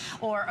day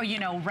or you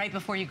know, right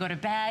before you go to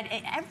bed.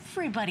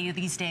 Everybody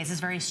these days is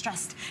very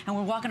stressed, and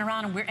we're walking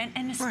around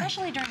and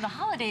especially during the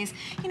holidays,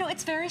 you know,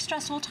 it's a very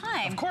stressful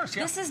time. Of course,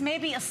 This is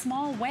maybe a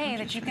small way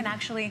that you can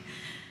actually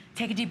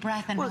take a deep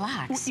breath and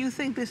relax. You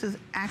think this is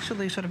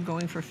actually sort of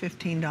going for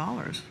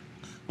 $15?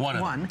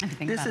 One.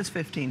 This is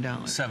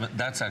 $15. 7.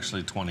 That's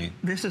actually 20.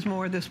 This is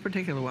more this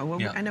particular one.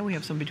 Well, I know we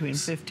have some between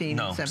 15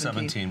 and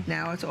 17.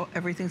 Now it's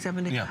everything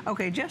 17. Yeah.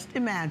 Okay, just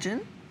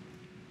imagine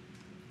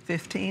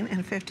 15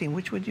 and 15.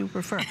 Which would you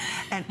prefer?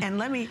 and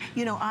let me,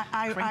 you know,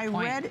 I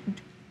read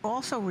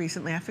also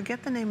recently, I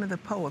forget the name of the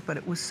poet, but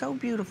it was so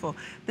beautiful.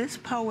 This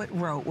poet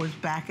wrote, was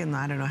back in,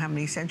 I don't know how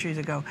many centuries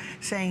ago,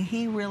 saying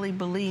he really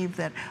believed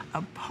that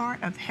a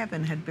part of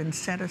heaven had been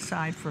set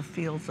aside for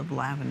fields of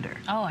lavender.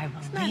 Oh, I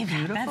believe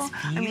that. That's beautiful.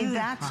 I mean,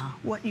 that's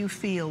what you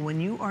feel when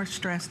you are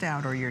stressed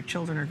out or your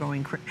children are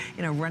going,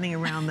 you know, running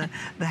around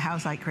the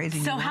house like crazy.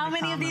 So how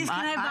many of these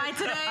can I buy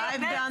today?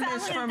 I've done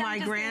this for my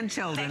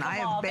grandchildren. I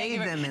have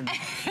bathed them in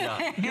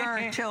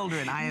your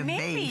children. I have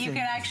bathed them. Maybe you could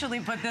actually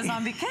put this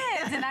on the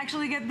kids and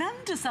actually get them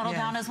to settle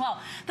down as well.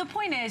 The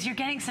point is, you're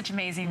getting such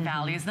amazing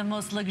values, the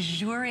most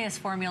luxurious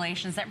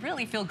formulations that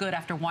really feel good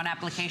after one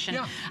application.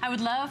 I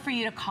would love for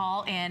you to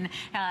call in,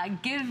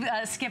 give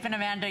Skip and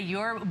Amanda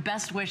your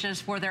best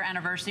wishes for their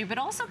anniversary, but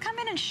also come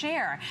in and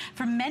share.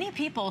 For many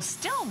people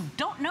still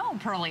don't know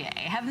Perlier,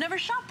 have never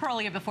shopped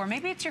Perlier before.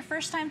 Maybe it's your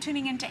first time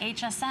tuning into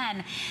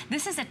HSN.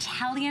 This is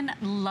Italian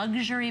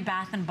luxury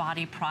bath and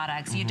body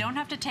products. You don't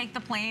have to take the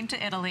plane to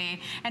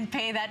Italy and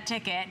pay that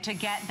ticket to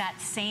get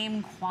that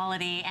same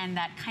quality and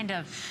that kind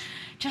of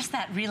just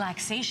that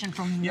relaxation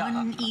from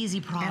one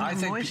easy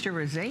product. And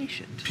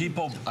moisturization.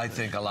 People, I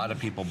think a lot of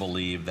people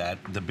believe that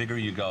the bigger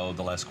you go,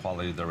 the less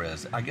quality there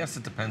is. I guess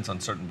it depends on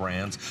certain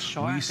brands.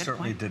 We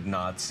certainly did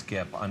not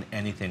skip on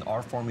anything.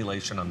 Our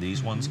formulation on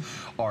these ones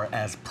are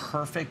as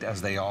perfect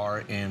as they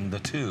are in the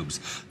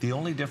tubes. The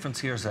only difference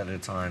here is that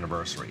it's our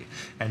anniversary.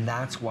 And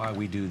that's why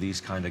we do these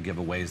kind of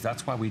giveaways.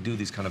 That's why we do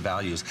these kind of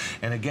values.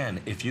 And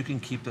again, if you can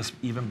keep this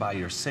even by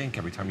your sink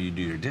every time you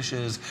do your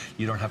dishes,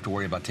 you don't have to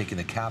worry about taking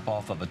the cap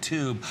off of a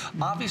tube.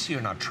 Obviously,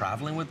 you're not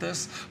traveling with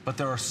this, but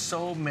there are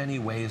so many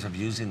ways of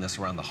using this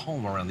around the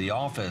home, around the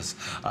office,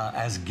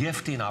 as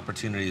gifting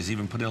opportunities,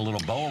 even putting a little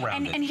bow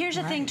around it. And here's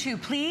the thing, too.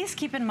 Please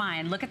keep in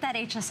mind, look at that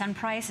HSN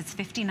price. It's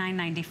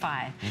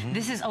 $59.95.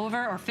 This is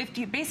over, or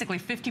basically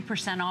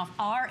 50% off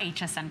our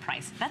HSN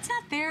price. That's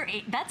not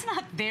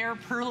their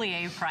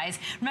Perlier price.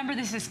 Remember,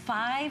 this is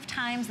 5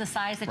 times the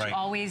size that you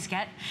always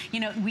get.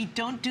 You know, we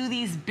don't do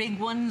these big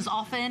ones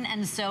often,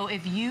 and so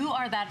if you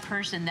are that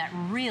person that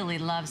really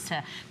loves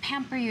to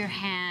pamper your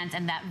hands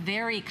and that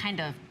very kind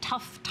of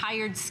tough,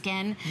 tired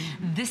skin,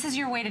 this is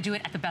your way to do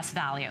it at the best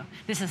value.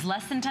 This is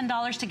less than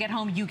 $10 to get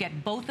home. You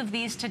get both of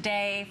these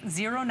today.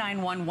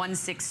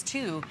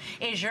 091162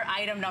 is your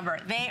item number.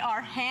 They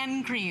are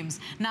hand creams,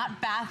 not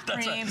bath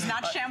creams,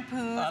 not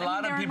shampoos. A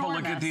lot of people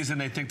look at these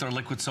and they think they're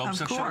liquid soaps.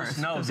 Of course.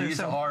 No,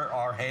 these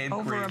are hand creams.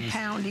 Over a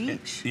pound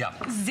each.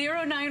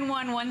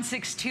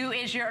 091162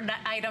 is your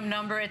item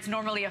number. It's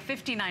normally a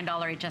 $59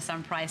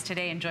 HSN price.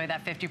 Today, enjoy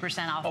that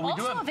 50% off.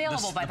 Also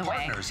available, by the way.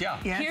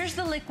 Here's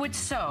the liquid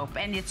soap,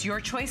 and it's your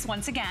choice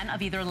once again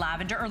of either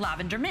lavender or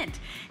lavender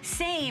mint.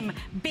 Same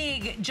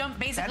big jump,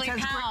 basically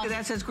pounds.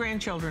 That says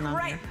grandchildren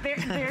on there.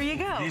 There you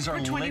go. These are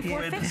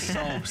liquid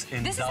soaps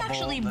in This is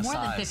actually more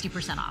than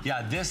 50% off.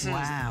 Yeah, this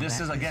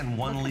is again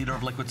 1 liter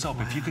of liquid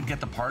soap. If you could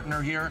get the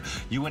partner here,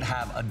 you would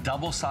have a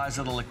double size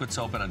of the liquid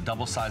soap and a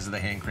double size of the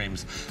hand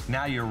creams.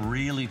 Now you're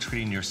really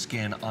treating your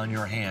skin on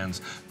your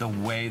hands the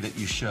way that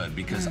you should,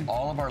 because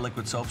all of our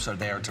liquid soaps are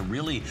there to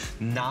really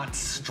not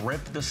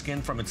strip the the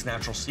skin from its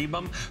natural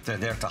sebum. They're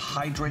there to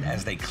hydrate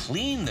as they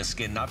clean the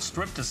skin, not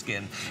strip the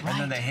skin. And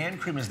then the hand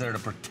cream is there to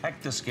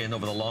protect the skin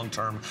over the long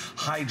term,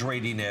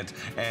 hydrating it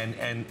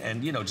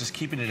and you know, just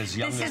keeping it as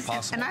young as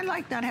possible. And I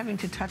like not having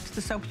to touch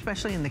the soap,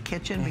 especially in the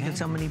kitchen, because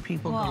so many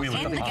people go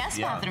in the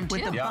guest bathroom too.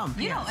 With the pump,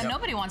 you know, and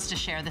nobody wants to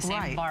share the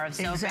same bar of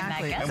soap in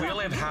that guest. And we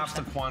only have half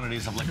the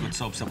quantities of liquid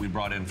soaps that we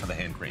brought in for the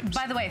hand creams.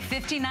 By the way,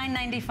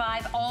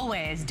 $59.95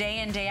 always, day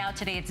in, day out.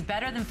 Today it's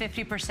better than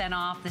 50%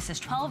 off. This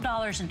is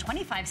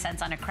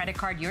 $12.25 on a credit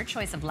card. Your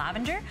choice of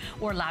lavender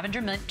or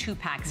lavender mint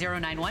 2-pack.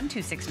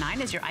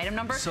 091269 is your item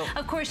number. So,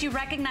 of course, you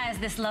recognize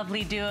this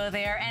lovely duo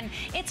there, and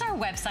it's our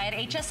website,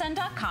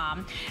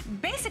 hsn.com.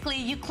 Basically,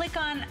 you click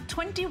on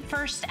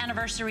 21st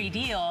anniversary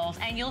deals,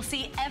 and you'll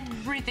see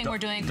everything we're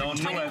doing for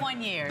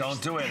 21 years.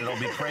 Don't do it. It'll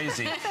be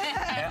crazy.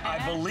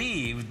 I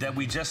believe that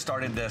we just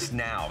started this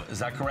now. Is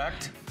that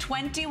correct?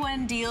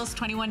 21 deals,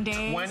 21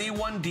 days.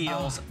 21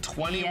 deals,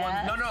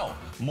 21. No,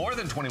 more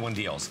than 21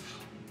 deals.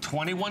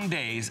 21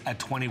 days at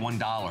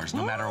 $21,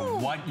 no matter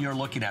what you're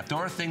looking at. There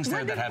are things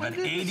there that have an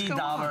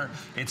 $80.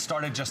 It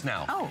started just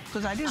now. Oh,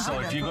 because I didn't. So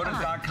if you go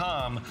to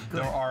 .com,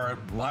 there are,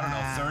 I don't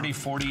know, 30,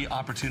 40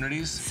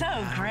 opportunities. So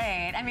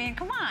great. I mean,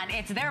 come on.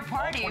 It's their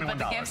party, but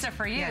the gifts are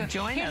for you. Yeah,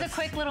 join Here's us. a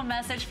quick little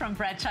message from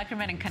Brett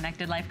Chuckerman and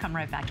Connected Life. Come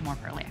right back to more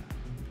Perlier.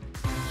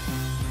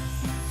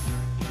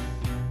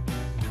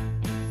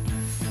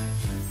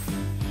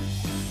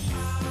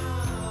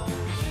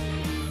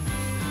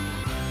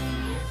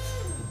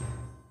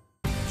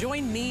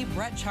 Join me,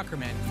 Brett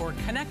Chuckerman, for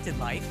Connected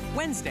Life,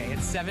 Wednesday at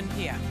 7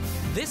 p.m.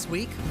 This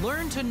week,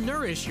 learn to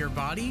nourish your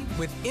body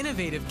with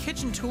innovative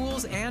kitchen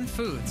tools and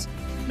foods.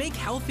 Make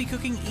healthy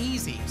cooking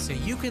easy so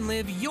you can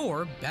live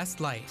your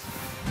best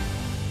life.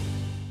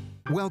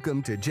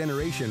 Welcome to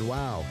Generation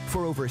Wow.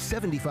 For over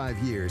 75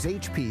 years,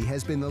 HP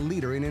has been the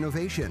leader in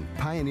innovation,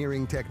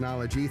 pioneering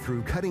technology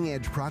through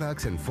cutting-edge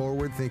products and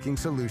forward-thinking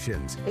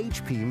solutions.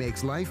 HP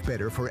makes life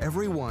better for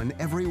everyone,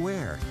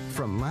 everywhere.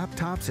 From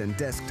laptops and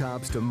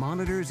desktops to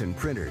monitors and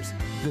printers,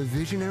 the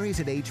visionaries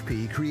at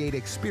HP create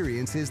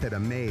experiences that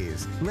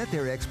amaze. Let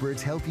their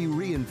experts help you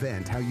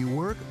reinvent how you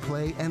work,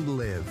 play, and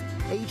live.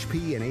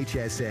 HP and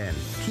HSN.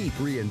 Keep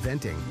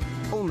reinventing.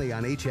 Only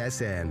on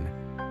HSN.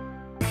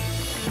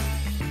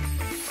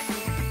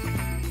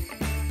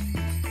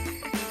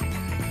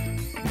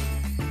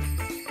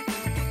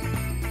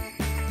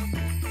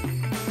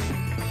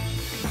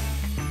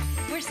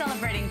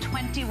 Celebrating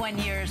 21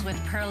 years with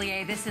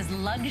Perlier. This is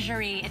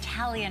luxury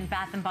Italian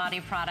bath and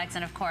body products.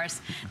 And of course,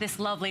 this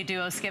lovely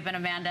duo, Skip and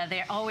Amanda,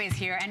 they're always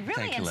here and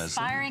really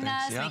inspiring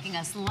us, making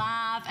us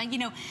laugh. And you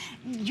know,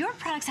 your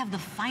products have the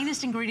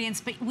finest ingredients,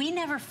 but we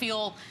never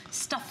feel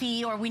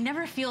stuffy or we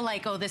never feel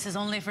like, oh, this is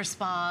only for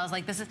spas.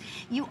 Like this is,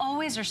 you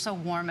always are so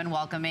warm and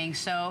welcoming.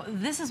 So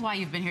this is why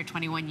you've been here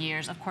 21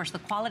 years. Of course, the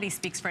quality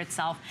speaks for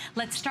itself.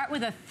 Let's start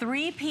with a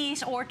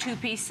 3-piece or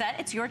 2-piece set.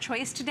 It's your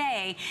choice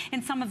today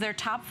in some of their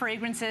top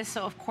fragrances.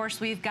 So, of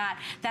course, we've got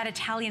that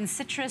Italian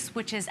citrus,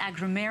 which is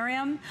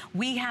agrumarium.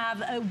 We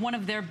have one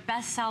of their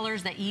best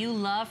sellers that you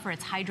love for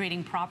its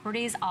hydrating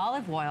properties,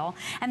 olive oil.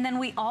 And then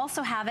we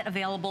also have it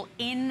available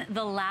in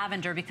the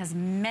lavender because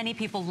many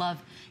people love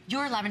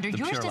your lavender.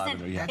 Yours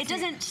doesn't, it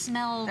doesn't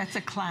smell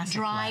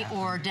dry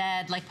or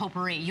dead like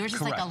potpourri. Yours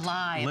is like a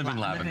live living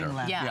lavender.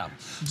 Yeah.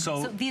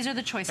 So these are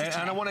the choices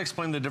and I want to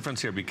explain the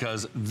difference here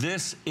because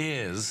this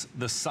is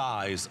the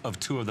size of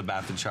 2 of the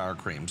bath and shower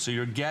creams. So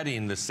you're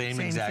getting the same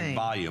exact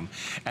volume.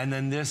 And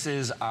then this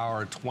is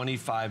our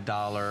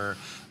 $25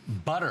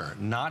 butter,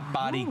 not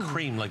body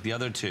cream like the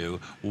other 2,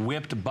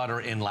 whipped butter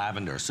in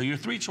lavender. So your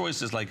 3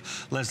 choices, like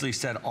Leslie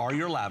said, are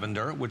your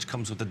lavender, which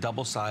comes with the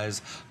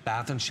double-size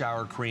bath and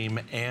shower cream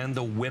and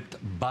the whipped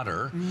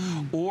butter,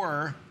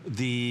 or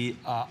the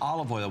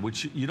olive oil,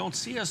 which you don't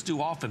see us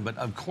do often, but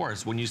of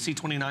course, when you see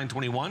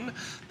 $29.21,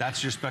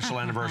 that's your special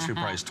anniversary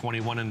price,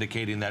 21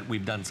 indicating that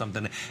we've done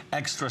something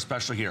extra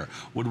special here.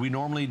 Would we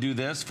normally do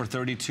this for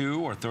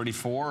 32 or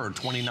 34 or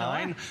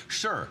 29?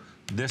 Sure.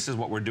 This is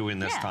what we're doing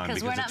this time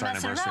because it's our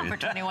anniversary. We're not messing around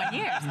for 21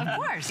 years. Of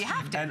course, you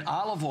have to. And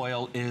olive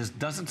oil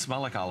doesn't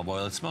smell like olive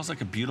oil. It smells like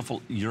a beautiful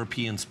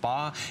European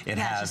spa. It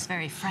has just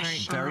very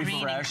fresh, very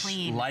fresh,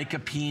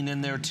 lycopene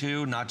in there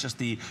too, not just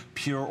the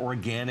pure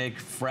organic,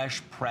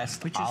 fresh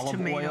pressed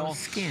olive oil.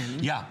 Skin.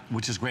 Yeah,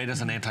 which is great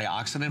as an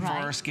antioxidant for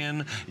our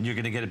skin. And you're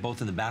going to get it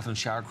both in the bath and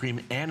shower cream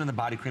and in the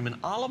body cream. And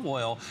olive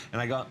oil,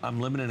 and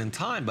I'm limited in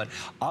time, but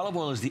olive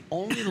oil is the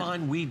only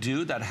line we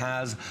do that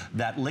has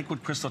that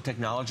liquid crystal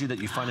technology that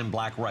you find in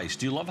black rice.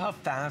 Do you love how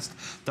fast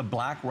the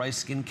black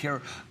rice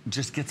skincare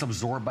just gets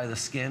absorbed by the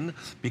skin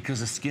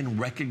because the skin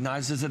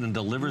recognizes it and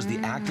delivers the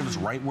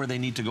actives right where they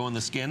need to go in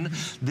the skin?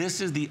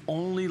 This is the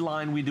only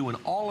line we do in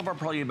all of our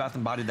Perlier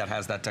Bath & Body that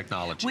has that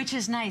technology. Which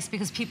is nice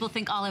because people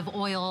think olive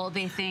oil,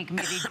 they think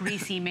maybe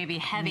greasy, maybe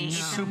heavy. It's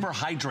super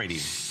hydrating.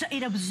 So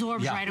it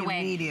absorbs right away.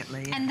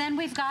 Immediately. And then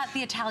we've got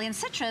the Italian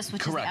citrus,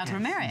 which is the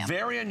agrumarium.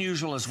 Very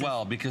unusual as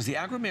well because the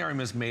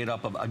agrumarium is made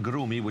up of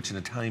agrumi, which in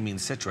Italian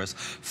means citrus.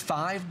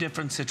 5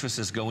 different citruses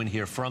go in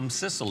here from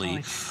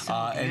Sicily,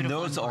 and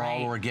those are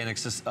all organic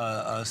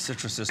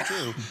citruses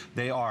too.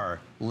 They are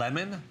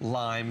lemon,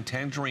 lime,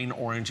 tangerine,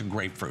 orange, and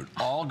grapefruit.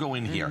 All go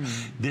in here.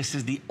 This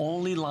is the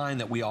only line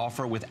that we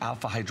offer with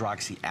alpha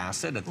hydroxy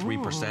acid at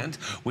 3%,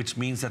 which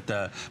means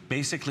that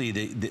basically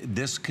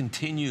this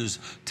continues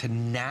to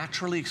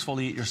naturally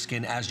exfoliate your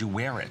skin as you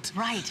wear it.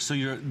 Right. So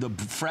the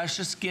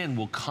freshest skin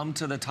will come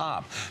to the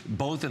top,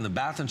 both in the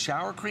bath and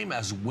shower cream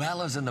as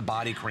well as in the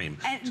body cream.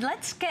 And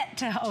let's get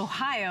to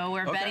Ohio,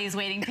 where Betty's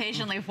waiting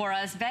patiently for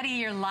us. Betty,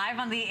 you're live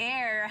on the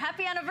air.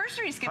 Happy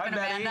anniversary, Skip and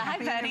Amanda. Hi,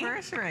 Betty. Happy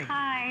anniversary.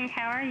 Hi,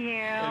 how are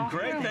you?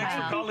 Great, thanks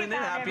for calling in.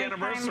 Happy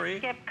anniversary.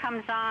 Every time Skip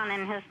comes on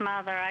and his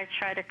mother, I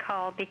try to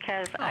call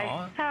because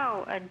I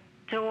so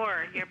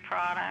adore your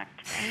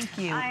product. Thank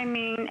you. I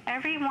mean,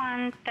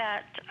 everyone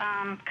that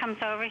comes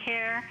over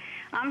here,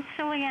 I'm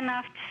silly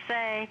enough to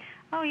say,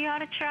 oh, you ought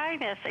to try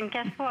this. And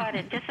guess what?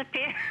 It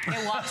disappears.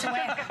 It walks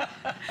away.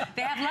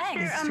 They have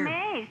legs. They're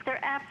amazed.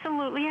 They're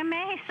absolutely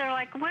amazed. They're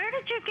like, where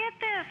did you get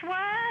this?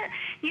 What?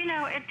 You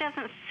know, it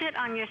doesn't sit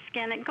on your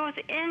skin. It goes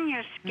in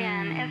your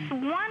skin. It's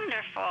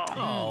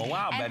wonderful. Oh,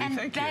 wow, Betty, and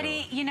thank you.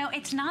 Betty, you know,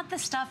 it's not the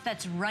stuff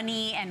that's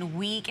runny and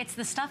weak. It's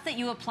the stuff that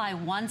you apply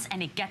once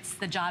and it gets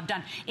the job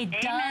done. It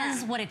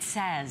does what it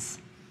says.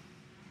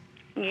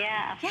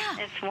 Yes,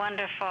 it's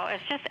wonderful.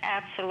 It's just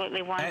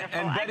absolutely wonderful.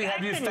 And Betty, I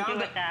couldn't do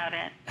without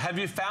it. Have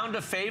you found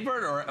a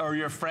favorite, or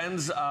your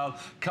friends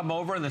come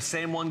over and the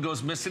same one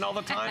goes missing all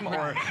the time?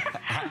 Or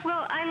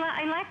well,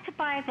 I like to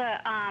buy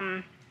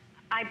the.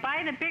 I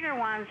buy the bigger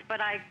ones,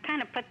 but I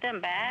kind of put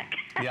them back.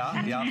 Yeah.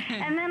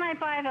 And then I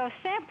buy those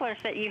samplers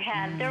that you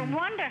had. They're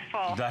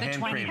wonderful. The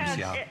hand creams,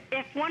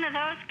 if one of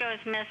those goes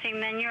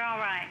missing, then you're all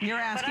right. You're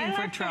asking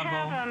for trouble. I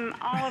like to have them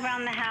all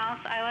around the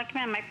house. I like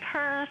them in my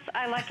purse.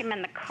 I like them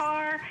in the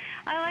car.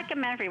 I like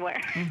them everywhere.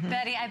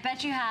 Betty, I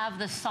bet you have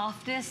the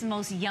softest,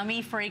 most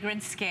yummy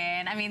fragrant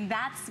skin. I mean,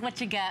 that's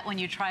what you get when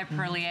you try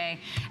Perlier.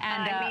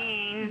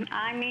 And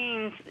I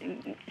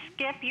mean,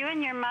 Skip, you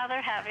and your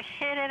mother have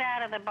hit it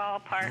out of the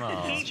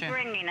ballpark. Keep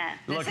bringing it.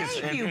 Look,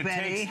 thank you,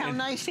 Betty. How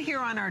nice to hear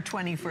on our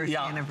 21st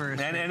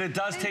anniversary. And it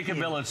does take a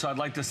village, so I'd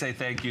like to say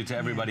thank you to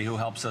everybody who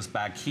helps us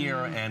back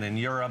here and in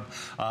Europe.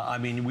 I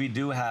mean, we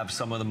do have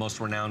some of the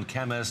most renowned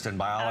chemists and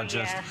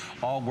biologists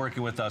all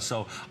working with us,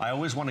 so I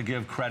always want to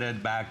give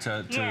credit back to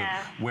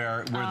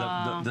where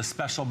the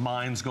special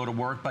minds go to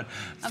work. But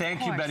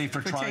thank you, Betty,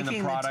 for trying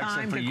the products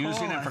and for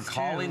using it, for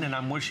calling, and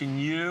I'm wishing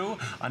you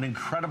an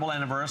incredible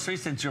anniversary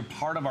since you're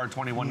part of our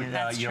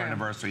 21-year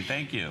anniversary.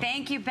 Thank you.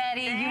 Thank you,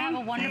 Betty. You have a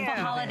wonderful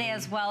holiday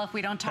as well if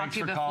we don't talk to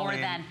you before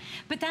then.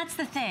 But that's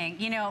the thing,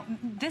 you know,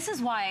 this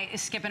is why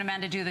Skip and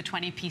Amanda do the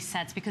 20-piece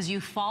sets, because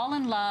you fall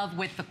in love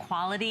with the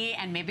quality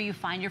and maybe you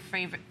find your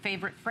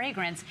favorite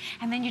fragrance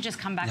and then you just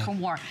come back for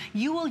more.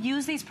 You will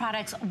use these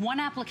products, one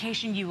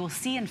application, you will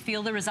see and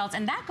feel the results,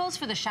 and that goes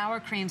for the shower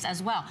creams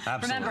as well.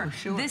 Absolutely.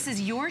 Remember, this is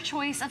your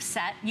choice of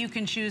set. You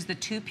can choose the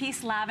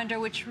 2-piece lavender,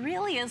 which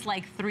really is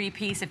like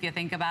 3-piece if you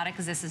think about it,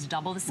 because this is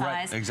double the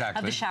size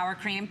of the shower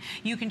cream.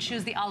 You can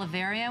choose the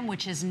olivarium,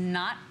 which is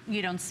not,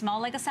 you don't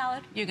smell like a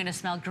salad. You're going to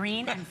smell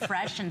green and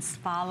fresh and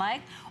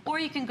spa-like. Or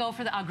you can go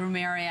for the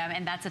agrumarium,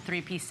 and that's a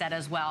 3-piece set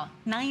as well.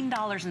 $9.74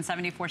 on a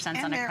credit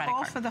card. And they're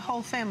all for the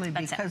whole family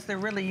because they're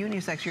really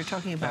unisex. You're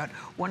talking about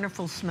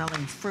wonderful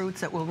smelling fruits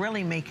that will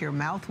really make your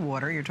mouth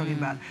water. You're talking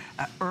about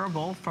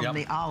herbal from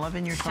the olive,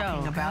 and you're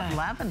talking about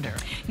lavender.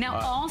 Now,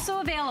 also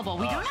available,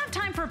 we don't have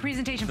time for a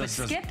presentation, but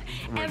Skip,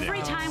 every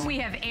time we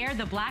have aired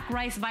the black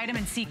rice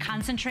vitamin C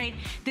concentrate,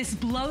 this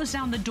blows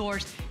down the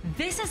doors.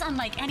 This is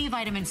unlike any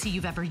vitamin C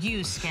you've ever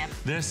used, Skip.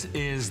 This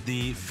is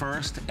the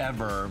first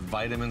ever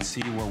vitamin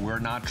C where we're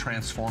not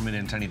transforming it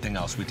into anything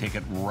else. We take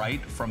it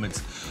right from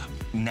its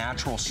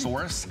natural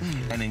source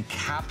and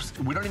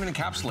we don't even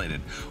encapsulate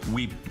it.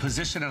 We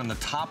position it on the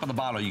top of the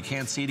bottle. You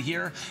can't see it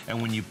here.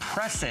 And when you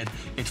press it,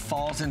 it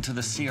falls into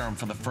the serum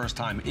for the first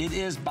time. It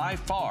is by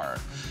far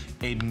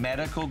a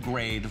medical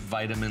grade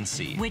vitamin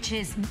C. Which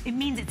is, it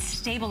means it's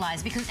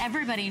stabilized, because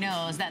everybody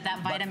knows that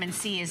vitamin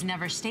C is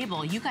never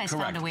stable. You guys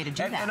found a way to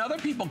do that. And other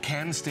people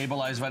can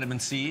stabilize vitamin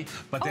C,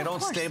 but they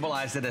don't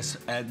stabilize it as,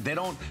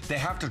 they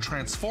have to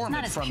transform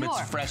it from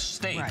its fresh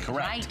state,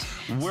 correct?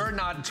 We're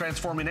not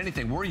transforming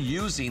anything. We're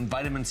using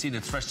vitamin C in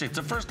its fresh state. It's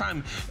the first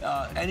time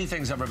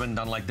anything's ever been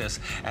done like this.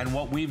 And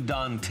what we've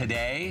done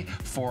today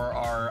for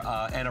our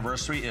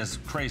anniversary is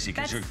crazy.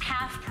 That's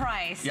half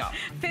price.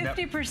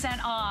 50%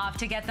 off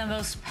to get the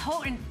most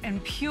potent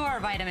and pure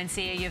vitamin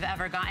C you've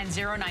ever gotten.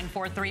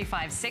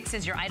 094356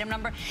 is your item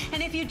number.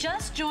 And if you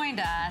just joined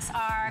us,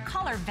 our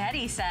caller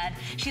Betty said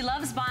she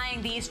loves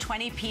buying these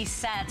 20-piece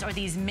sets or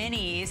these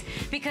minis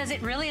because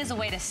it really is a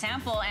way to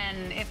sample,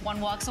 and if one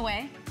walks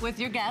away with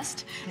your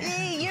guest,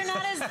 you're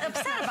not as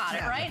upset about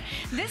it, right?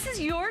 This is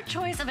your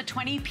choice of a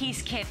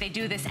 20-piece kit. They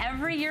do this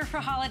every year for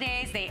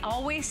holidays. They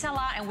always sell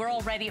out, and we're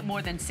already at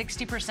more than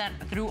 60%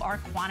 through our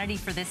quantity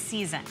for this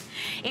season.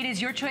 It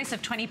is your choice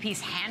of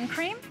 20-piece hand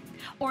cream,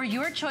 or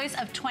your choice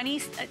of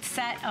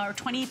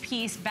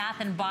 20-piece bath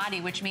and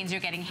body, which means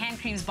you're getting hand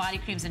creams, body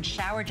creams, and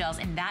shower gels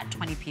in that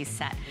 20-piece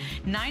set.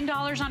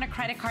 $9 on a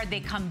credit card. They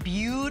come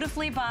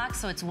beautifully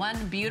boxed, so it's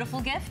one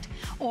beautiful gift.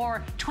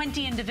 Or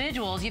 20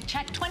 individuals. You've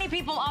checked 20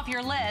 people off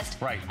your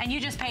list, right, and you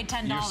just paid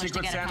 $10 your to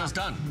Secret get Santa's it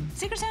home. done.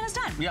 Secret Santa's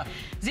done. Yeah.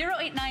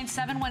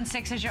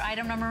 089716 is your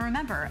item number.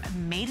 Remember,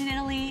 made in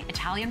Italy,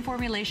 Italian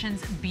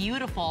formulations,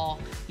 beautiful.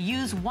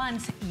 Use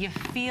once, you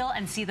feel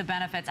and see the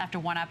benefits after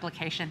one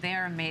application. They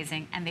are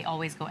amazing, and they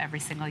always go every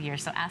single year.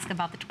 So ask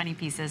about the 20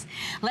 pieces.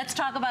 Let's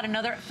talk about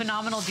another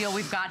phenomenal deal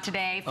we've got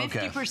today.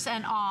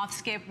 50% off,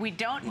 Skip. We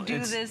don't do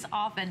this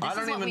often. This I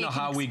don't even know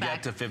how we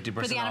get to 50%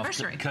 for the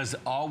anniversary. Because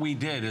all we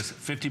did is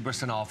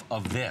 50% off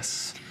of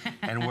this,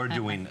 and we're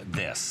doing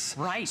this.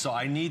 Right. So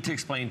I need to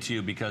explain to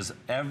you, because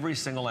every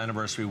single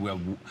anniversary we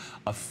have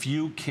a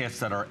few kits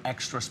that are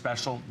extra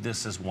special.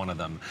 This is one of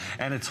them.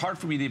 And it's hard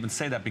for me to even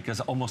say that, because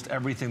almost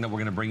everything that we're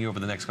going to bring you over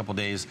the next couple of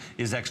days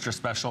is extra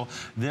special.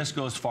 This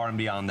goes far and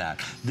beyond that.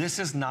 This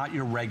is not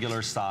your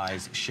regular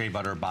size shea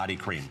butter body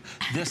cream.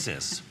 This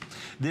is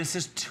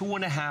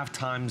 2.5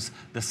 times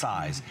the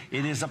size.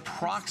 It is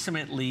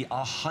approximately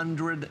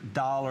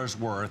 $100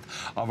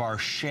 worth of our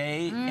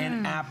shea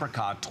and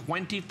apricot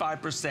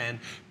 25%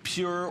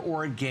 pure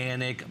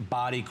organic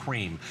body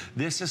cream.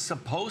 This is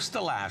supposed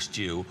to last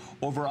you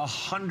over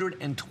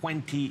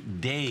 120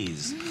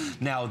 days.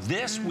 Now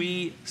this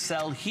we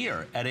sell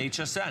here at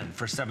HSN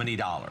for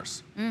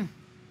 $70.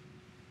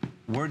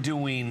 We're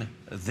doing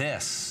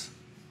this,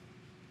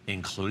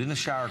 including the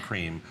shower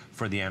cream,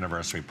 for the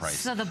anniversary price.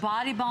 So the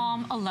body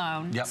balm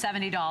alone,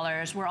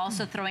 $70. We're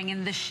also throwing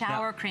in the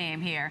shower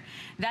cream here.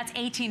 That's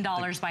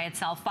 $18 by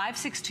itself.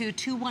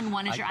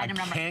 562211 is your item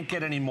number. I can't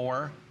get any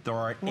more. There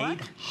are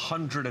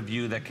 800 of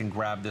you that can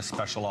grab this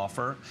special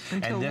offer.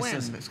 Until and this when,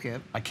 is,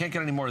 Skip? I can't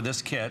get any more of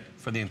this kit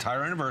for the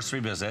entire anniversary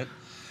visit.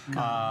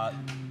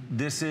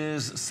 This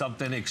is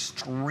something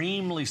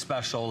extremely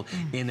special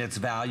in its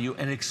value,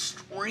 and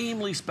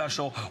extremely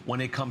special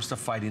when it comes to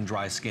fighting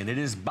dry skin. It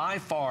is by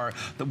far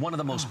one of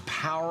the most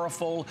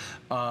powerful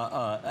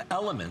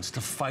elements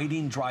to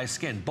fighting dry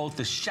skin. Both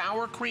the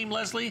shower cream,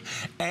 Leslie,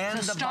 and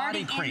the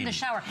body cream. In the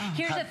shower.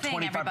 Here's the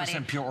thing, everybody.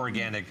 25% pure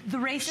organic The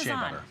race is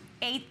on. butter.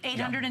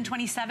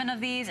 827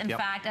 of these. In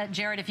fact,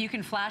 Jared, if you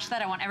can flash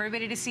that, I want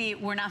everybody to see.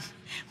 We're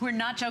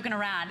not joking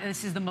around.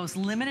 This is the most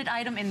limited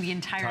item in the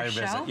entire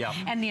show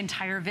and the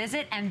entire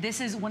visit. And this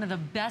is one of the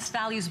best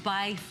values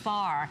by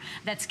far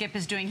that Skip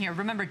is doing here.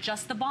 Remember,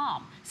 just the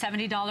balm,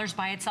 $70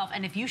 by itself.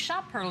 And if you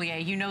shop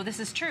Perlier, you know this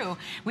is true.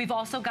 We've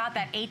also got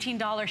that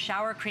 $18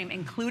 shower cream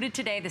included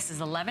today. This is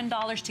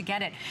 $11 to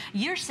get it.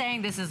 You're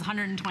saying this is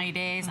 120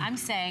 days. I'm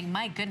saying,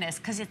 my goodness,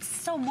 because it's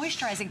so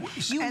moisturizing.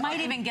 You might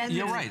even get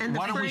You're right.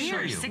 Why don't we show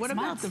you? What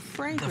about the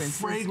fragrances?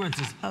 The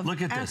fragrances.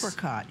 Look at this.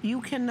 Apricot.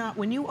 You cannot,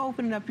 when you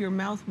open it up, your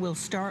mouth will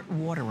start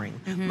watering.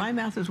 My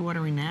mouth is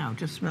watering now,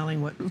 just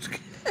smelling what,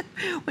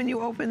 when you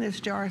open this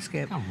jar,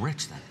 Skip. Look how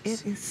rich that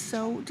is. It is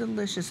so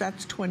delicious.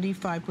 That's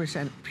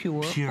 25%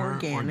 pure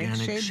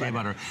organic shea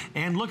butter.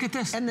 And look at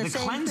this. And the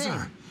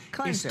cleanser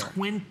is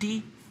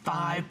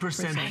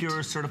 25%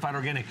 pure certified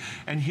organic.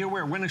 And here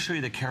we're going to show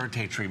you the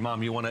karité tree.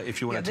 Mom, you want to,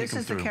 if you want to take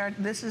them through.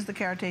 This is the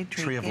karité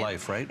tree. Tree of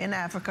life, right? In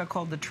Africa,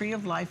 called the tree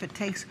of life. It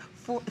takes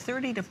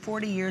 30 to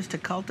 40 years to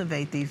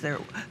cultivate these.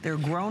 They're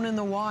grown in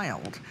the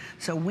wild.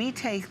 So we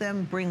take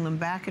them, bring them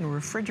back in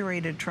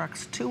refrigerated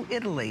trucks to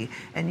Italy,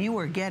 and you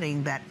are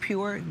getting that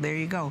pure, there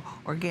you go,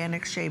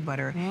 organic shea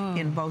butter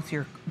in both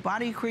your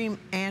body cream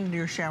and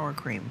your shower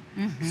cream.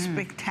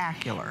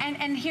 Spectacular.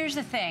 And here's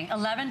the thing,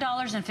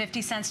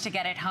 $11.50 to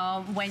get it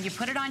home. When you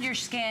put it on your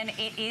skin,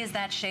 it is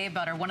that shea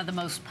butter, one of the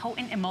most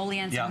potent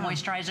emollients and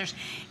moisturizers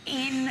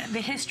in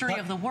the history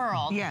of the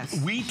world.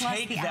 Yes. We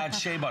take that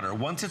shea butter,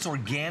 once it's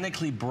organically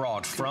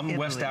brought from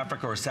West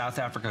Africa or South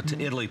Africa to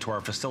Italy to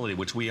our facility,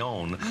 which we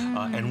own,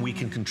 and we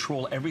can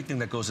control everything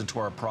that goes into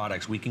our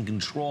products. We can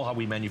control how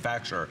we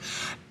manufacture.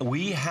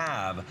 We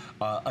have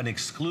an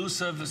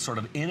exclusive sort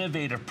of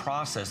innovative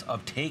process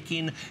of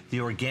taking the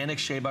organic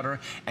shea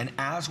butter, and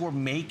as we're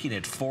making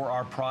it for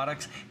our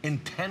products,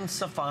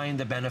 intensifying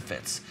the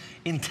benefits.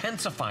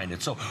 Intensifying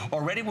it. So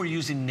already we're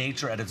using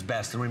nature at its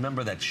best. And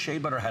remember that shea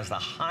butter has the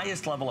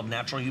highest level of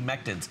natural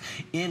humectants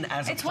in as a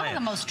plant. It's one of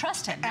the most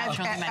trusted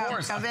natural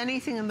humectants. Of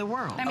anything in the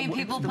world. I mean,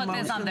 people put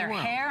this on their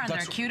hair, on their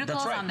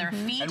cuticles, on their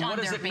feet, on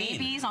their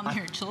babies, on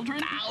their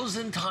children.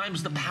 1,000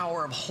 times the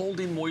power of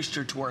holding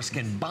moisture to our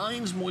skin,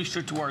 binds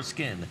moisture to our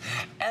skin.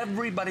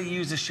 Everybody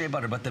uses shea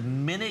butter, but the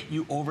minute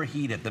you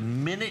overheat it, the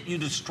minute you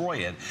destroy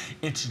it,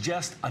 it's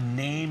just a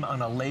name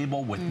on a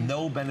label with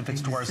no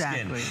benefits to our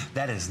skin.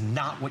 That is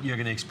not what you're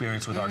going to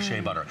experience with our shea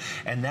butter.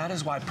 And that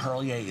is why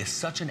Perlier is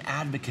such an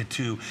advocate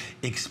to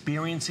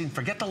experiencing,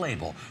 forget the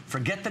label,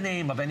 forget the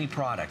name of any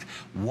product.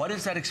 What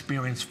does that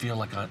experience feel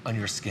like on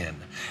your skin?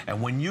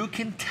 And when you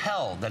can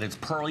tell that it's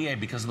Perlier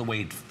because of the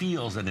way it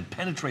feels and it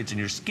penetrates in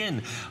your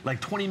skin, like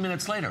 20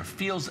 minutes later,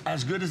 feels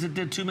as good as it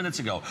did 2 minutes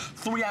ago.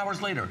 3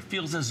 hours later,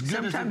 feels as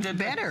good as it did. Sometimes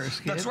better,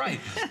 Skip. That's right.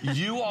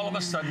 you all of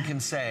a sudden can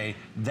say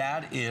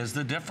that is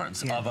the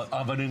difference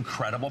of an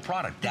incredible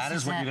product. That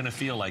is what you're going to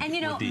feel like. And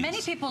you know, with these.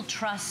 many people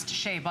trust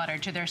shea butter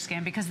to their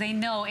skin because they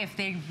know if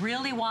they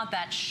really want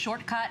that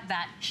shortcut,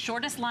 that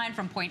shortest line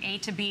from point A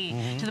to B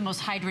to the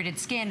most hydrated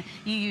skin,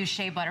 you use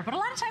shea butter. But a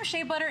lot of times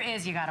shea butter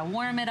is you got to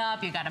warm it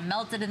up, you got to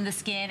melt it in the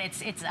skin.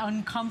 It's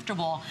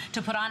uncomfortable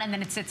to put on, and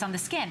then it sits on the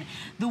skin.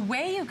 The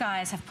way you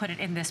guys have put it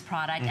in this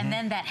product, and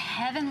then that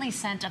heavenly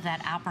scent of that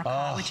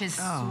apricot, which is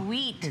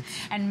sweet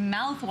and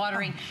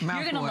mouth-watering.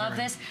 You're going to love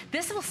this.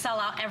 This will sell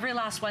out every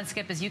last one,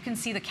 Skip. As you can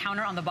see the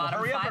counter on the bottom,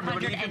 hurry up,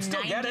 everybody. You 590 can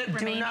still get it.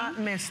 remaining. Do not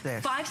miss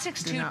this.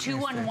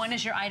 562-211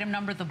 is your item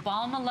number. The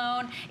balm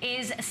alone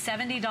is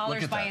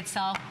 $70 by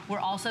itself. We're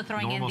also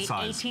throwing in the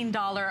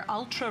 $18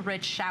 Ultra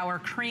Rich Shower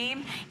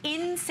Cream.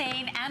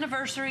 Insane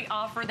anniversary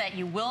offer that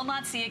you will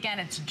not see again.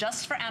 It's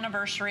just for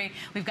anniversary.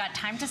 We've got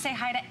time to say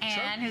hi to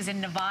Ann, who's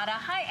in Nevada.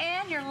 Hi,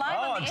 Ann. You're live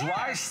on the air.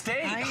 Dry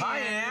state. Hi,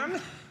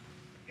 Ann.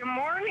 Good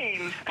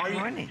morning. Good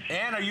morning.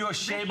 Ann, are you a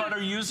shea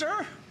butter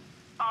user?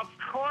 Of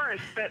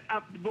course, but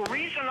the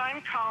reason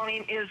I'm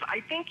calling is I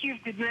think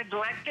you've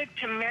neglected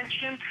to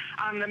mention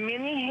on the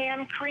mini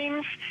hand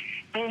creams,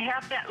 they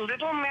have that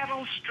little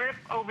metal strip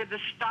over the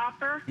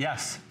stopper.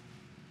 Yes.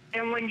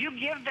 And when you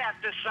give that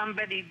to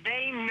somebody,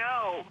 they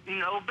know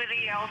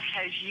nobody else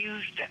has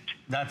used it.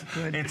 That's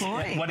good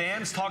point. What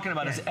Ann's talking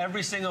about is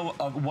every single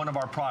one of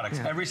our products,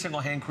 every single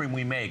hand cream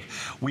we make,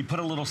 we put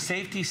a little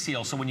safety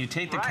seal. So when you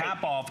take the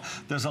cap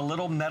off, there's a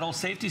little metal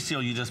safety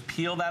seal. You just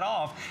peel that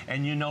off,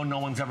 and you know no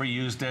one's ever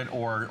used it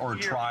or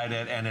tried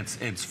it, and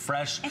it's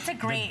fresh. It's a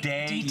great the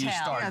day detail. you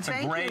start. It's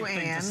a great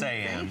thing to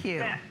say, Ann. Thank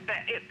you.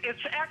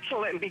 It's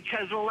excellent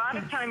because a lot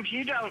of times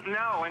you don't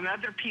know and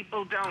other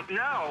people don't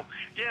know,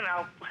 you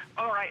know,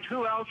 all right,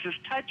 who else has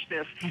touched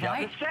this?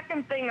 Right. The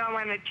second thing I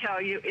want to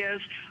tell you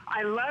is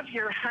I love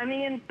your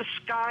honey and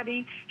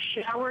biscotti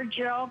shower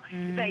gel.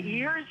 That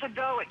years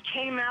ago it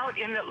came out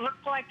and it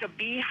looked like a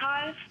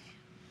beehive.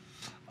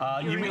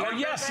 You mean,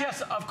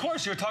 yes, of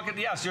course. You're talking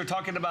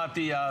about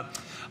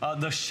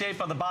the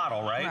shape of the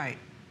bottle, right?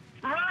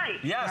 Right.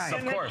 Yes,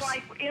 and of course. It's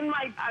like in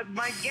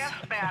my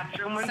guest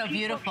bathroom. When so people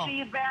beautiful.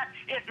 see that,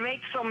 it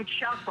makes them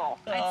chuckle.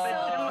 But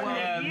then when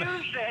they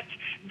use it,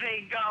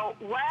 they go,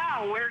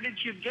 wow, where did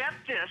you get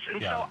this?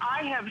 And so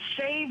I have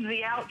saved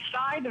the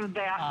outside of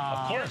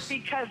that just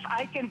because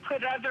I can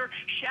put other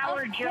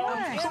shower gels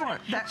in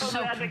it That's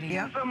so that it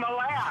gives them a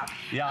laugh.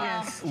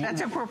 Yes,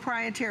 that's a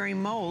proprietary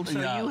mold. So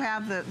you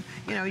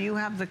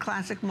have the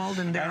classic mold,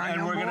 and there are no more.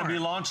 And we're going to be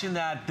launching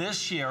that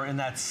this year in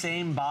that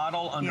same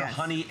bottle under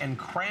honey and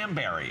cranberry.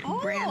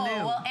 Brand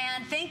new. Well,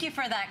 Ann, thank you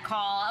for that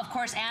call. Of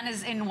course, Ann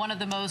is in one of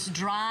the most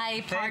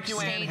dry, parched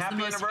states, the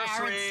most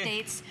arid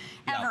states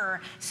ever.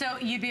 So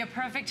you'd be a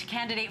perfect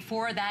candidate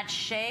for that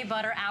shea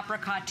butter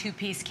apricot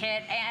 2-piece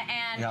kit.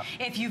 And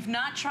if you've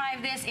not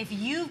tried this, if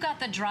you've got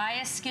the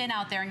driest skin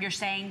out there and you're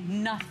saying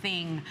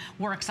nothing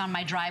works on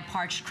my dry,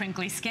 parched,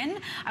 crinkly skin,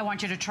 I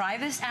want you to try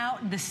this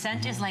out. The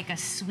scent is like a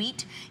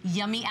sweet,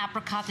 yummy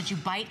apricot that you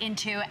bite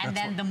into, and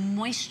then the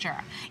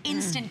moisture,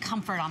 instant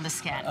comfort on the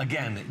skin.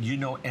 Again, you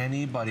know,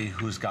 anybody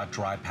who's got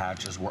dry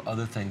patches where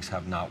other things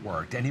have not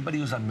worked, anybody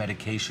who's on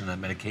medication, that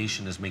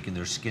medication is making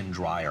their skin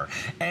drier,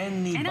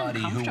 anybody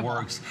who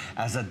works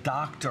as a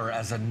doctor,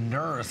 as a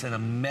nurse in a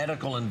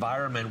medical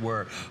environment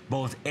where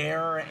both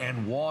air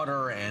and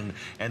water and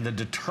the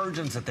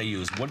detergents that they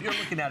use, what you're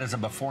looking at is a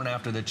before and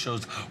after that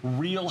shows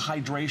real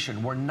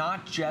hydration. We're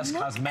not just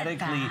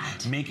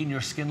cosmetically making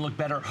your skin look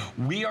better.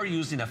 We are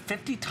using a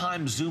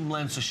 50-times zoom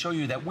lens to show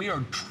you that we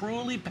are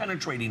truly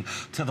penetrating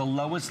to the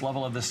lowest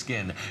level of the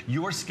skin.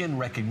 Your skin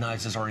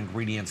recognizes our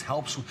ingredients,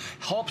 helps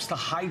to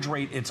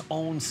hydrate its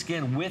own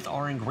skin with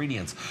our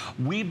ingredients.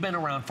 We've been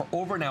around for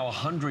over now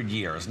 100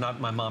 years.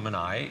 Not my mom and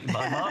I.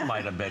 My mom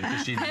might have been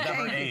because she's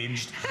never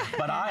aged,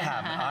 but I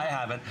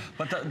haven't.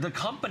 But the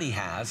company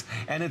has,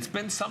 and it's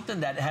been something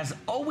that has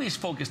always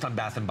focused on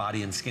bath and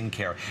body and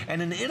skincare.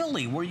 And in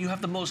Italy, where you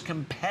have the most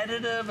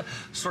competitive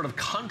sort of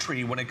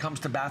country when it comes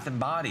to bath and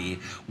body,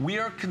 we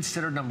are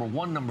considered number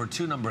 1, number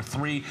 2, number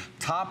 3,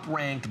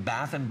 top-ranked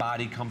bath and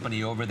body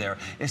company over there,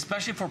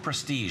 especially for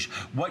prestige.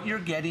 What you're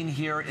getting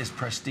here is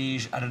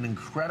prestige at an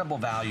incredible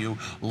value,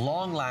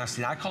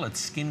 long-lasting. I call it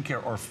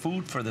skincare or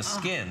food for the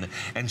skin,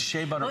 and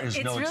shea butter is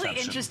no exception. It's really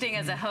interesting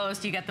as a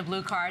host, you get the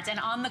blue cards, and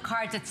on the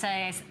cards it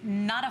says,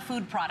 not a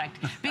food product,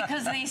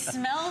 because they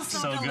smell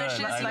so delicious.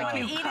 It's like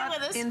you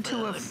cut it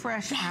into a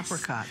fresh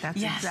apricot.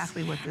 That's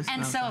exactly what this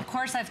and smells so, like. of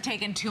course, I've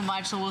taken too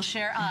much, so we'll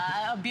share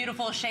a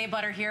beautiful shea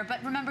butter here.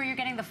 But remember, you're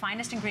getting the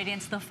finest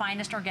ingredients, the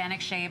finest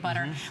organic shea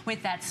butter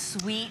with that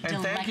sweet,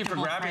 delectable thank you for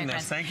grabbing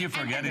fragrance. this. Thank you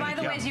for getting it. And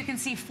by the way, as you can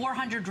see,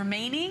 400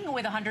 remaining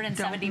with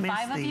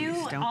 175 of you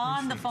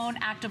on the phone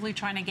actively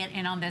trying to get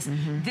in on this.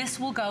 This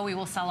will go. We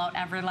will sell out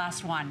every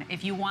last one.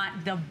 If you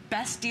want the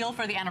best deal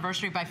for the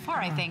anniversary by far,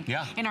 I think,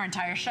 in our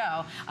entire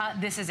show,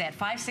 this is it.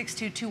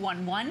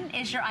 562211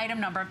 is your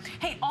item number.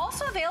 Hey,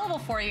 also available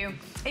for you,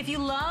 if you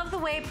love the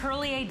way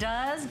Perlier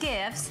does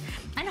gifts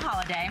and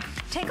holiday,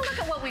 take a look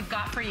at what we've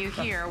got for you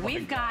here.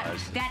 We've got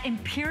that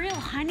Imperial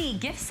Honey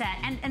gift set.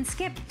 And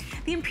Skip,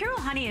 the Imperial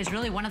Honey is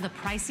really one of the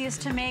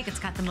priciest to make. It's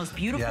got the most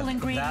beautiful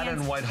ingredients. That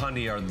and white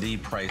honey are the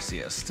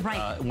priciest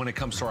when it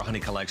comes to our honey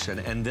collection.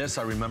 And this,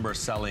 I remember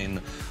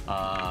selling,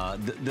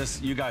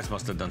 this, you guys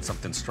must have done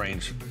something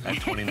strange at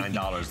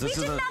 $29. This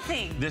we did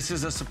nothing. This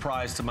is a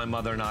surprise to my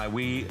mother and I.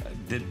 We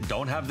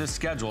don't have this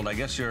scheduled. I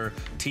guess you're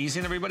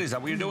teasing everybody. Is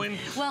that what you're doing?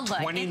 Well, look.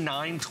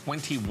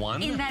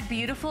 $29.21. In that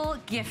beautiful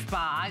gift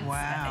box.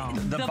 Wow.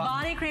 The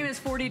body cream is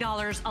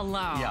 $40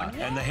 alone. Yeah,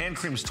 and the hand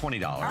cream's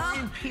 $20.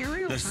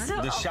 Imperial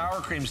the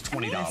shower cream's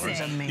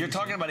 $20. You're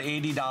talking about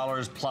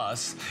 $80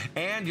 plus,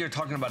 and you're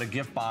talking about a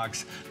gift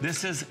box.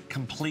 This is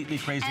completely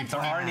crazy. If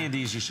there are any of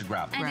these, you should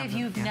grab them. And if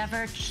you've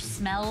never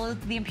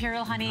smelled the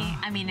Imperial Honey,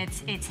 I mean,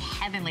 it's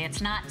heavenly.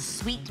 It's not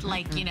sweet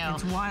like, you know.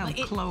 It's wild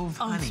clove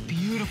honey. Oh, it's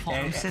beautiful.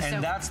 And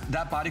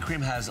that body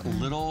cream has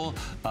little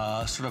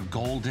sort of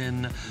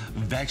golden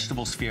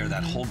vegetable sphere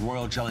that hold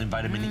royal jelly and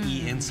vitamin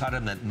E inside of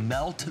them that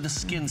melt to the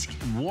skin's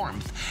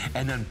warmth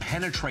and then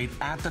penetrate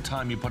at the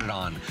time you put it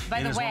on.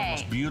 By the way, it is one of the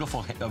most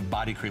beautiful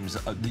body creams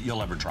that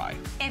you'll ever try.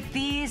 If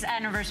these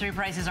anniversary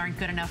prices aren't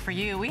good enough for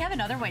you, we have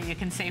another way you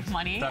can save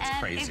money. That's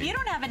crazy. If you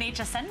don't have an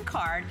HSN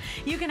card,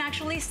 you can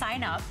actually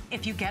sign up.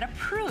 If you get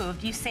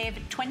approved, you save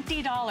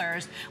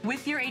 $20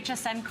 with your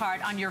HSN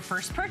card on your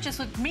first purchase,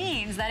 which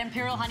means that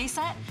Imperial Honey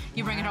set,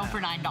 you bring it home for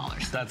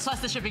 $9. Plus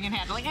the shipping and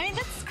handling. I mean,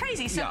 that's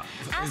crazy. So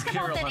ask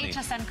about that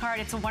HSN card.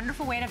 It's a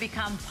wonderful way to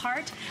become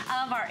part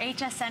of our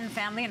HSN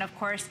family. And of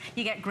course,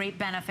 you get great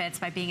benefits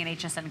by being an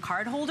HSN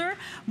card holder.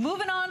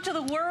 Moving on to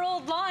the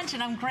world launch,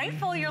 and I'm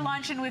grateful you're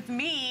launching with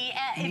me.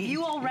 If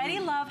you already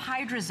love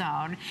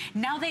Hydrazone,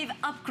 now they've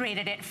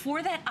upgraded it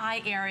for that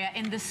eye area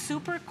in the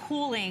super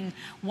cooling,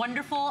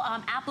 wonderful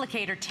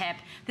applicator tip.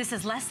 This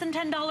is less than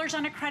 $10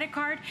 on a credit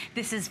card.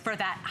 This is for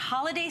that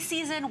holiday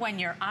season when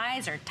your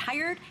eyes are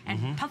tired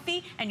and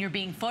puffy and you're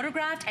being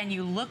photographed and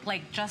you look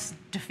like just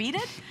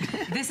defeated.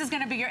 This is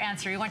going to be your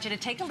answer. We want you to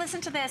take a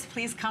listen to this.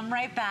 Please come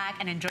right back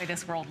and enjoy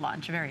this world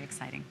launch. Very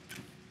exciting.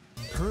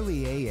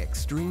 Perlier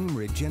Extreme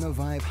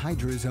Regenevive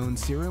Hydrazone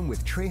Serum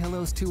with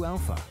Trehalose 2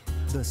 Alpha,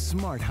 the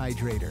smart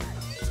hydrator.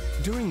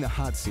 During the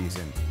hot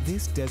season,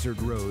 this desert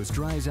rose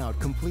dries out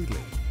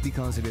completely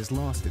because it has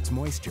lost its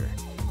moisture.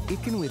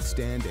 It can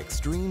withstand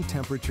extreme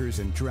temperatures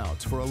and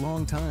droughts for a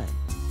long time.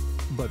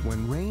 But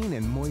when rain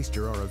and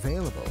moisture are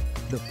available,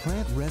 the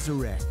plant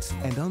resurrects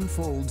and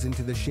unfolds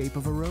into the shape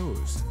of a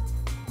rose.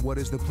 What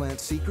is the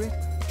plant's secret?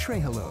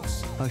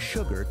 Trehalose, a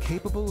sugar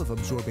capable of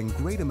absorbing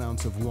great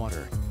amounts of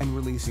water and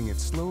releasing it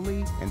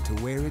slowly and to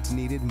where it's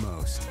needed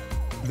most.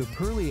 The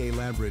Perlier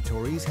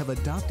laboratories have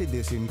adopted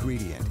this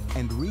ingredient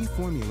and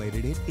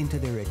reformulated it into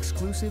their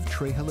exclusive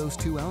Trehalose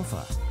 2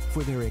 Alpha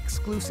for their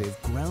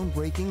exclusive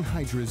groundbreaking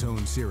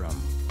Hydrazone serum.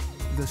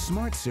 The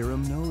Smart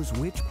Serum knows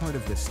which part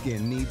of the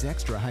skin needs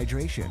extra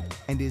hydration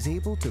and is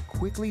able to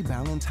quickly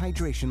balance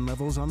hydration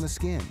levels on the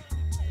skin.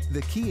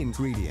 The key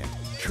ingredient,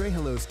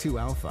 Trehalose 2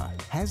 Alpha,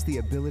 has the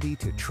ability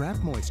to trap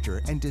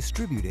moisture and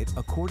distribute it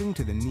according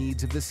to the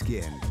needs of the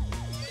skin.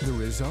 The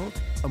result?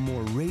 A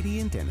more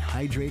radiant and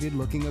hydrated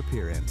looking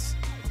appearance.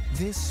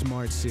 This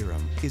Smart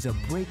Serum is a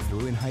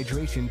breakthrough in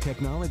hydration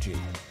technology,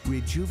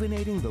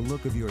 rejuvenating the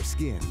look of your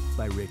skin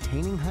by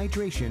retaining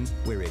hydration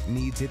where it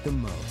needs it the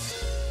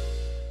most.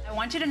 I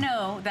want you to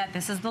know that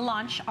this is the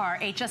launch. Our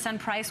HSN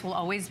price will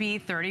always be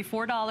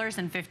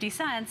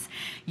 $34.50.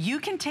 You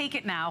can take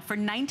it now for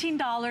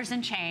 $19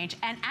 and change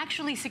and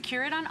actually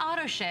secure it on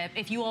auto ship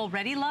if you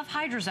already love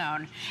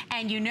Hydrazone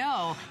and you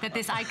know that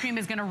this eye cream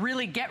is going to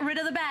really get rid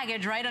of the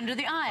baggage right under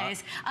the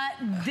eyes.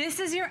 This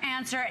is your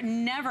answer.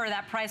 Never,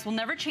 that price will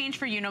never change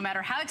for you no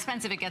matter how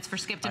expensive it gets for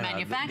Skip to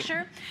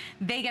manufacture.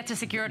 They get to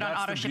secure it on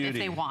auto ship if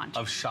they want.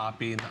 Of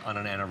shopping on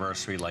an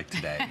anniversary like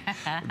today,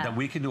 that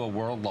we can do a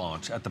world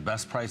launch at the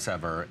best price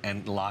ever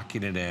and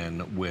locking it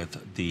in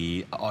with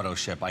the auto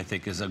ship, I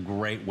think is a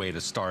great way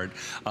to start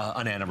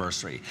an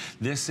anniversary.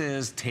 This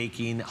is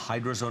taking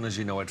Hydrazone as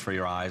you know it for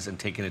your eyes and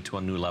taking it to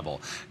a new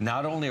level.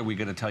 Not only are we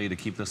going to tell you to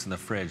keep this in the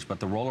fridge, but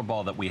the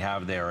rollerball that we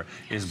have there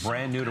is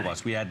brand new to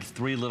us. We had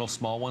 3 little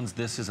small ones.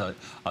 This is a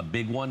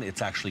big one.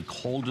 It's actually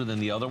colder than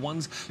the other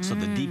ones, so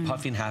the deep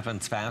puffing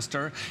happens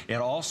faster. It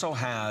also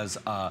has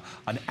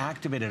an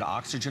activated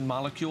oxygen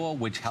molecule,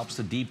 which helps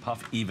the deep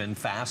puff even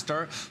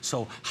faster.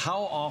 So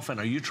how often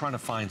are you trying to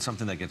find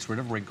something that gets rid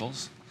of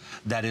wrinkles,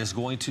 that is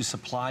going to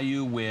supply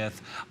you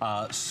with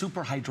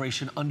super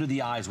hydration under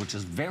the eyes, which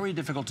is very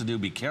difficult to do.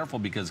 Be careful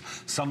because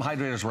some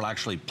hydrators will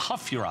actually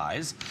puff your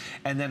eyes.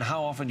 And then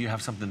how often do you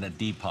have something that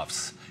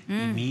depuffs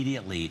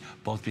immediately,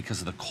 both because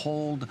of the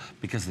cold,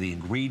 because of the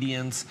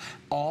ingredients,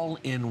 all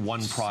in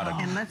one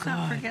product. And let's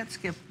not forget,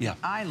 Skip, the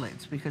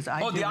eyelids, because I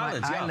do my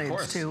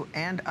eyelids too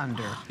and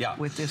under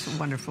with this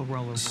wonderful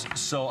roller.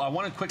 So I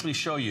want to quickly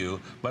show you,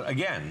 but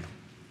again,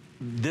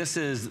 this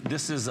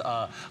is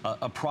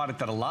a product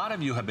that a lot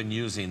of you have been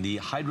using, the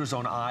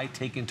Hydrozone I,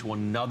 taken to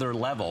another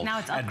level. Now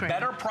it's at upgraded.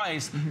 better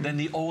price than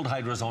the old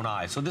Hydrozone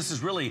I. So this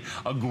is really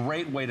a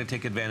great way to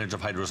take advantage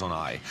of Hydrozone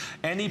I.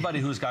 Anybody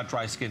who's got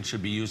dry skin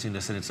should be using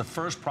this, and it's the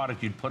first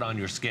product you'd put on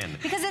your skin.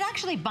 Because it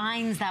actually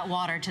binds that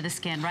water to the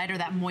skin, right? Or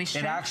that moisture?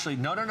 It actually,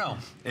 no.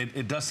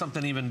 It does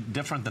something even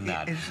different than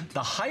that. The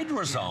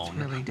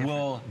Hydrozone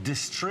will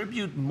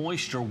distribute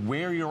moisture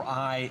where your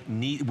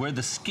where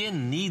the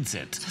skin needs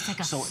it. So it's like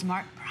a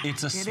smart product.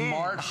 It's a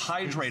smart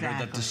hydrator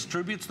that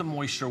distributes the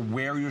moisture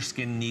where your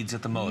skin needs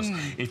it the most.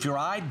 If your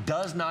eye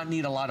does not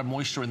need a lot of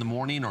moisture in the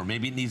morning, or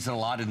maybe it needs it a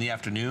lot in the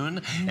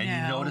afternoon, and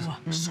you notice,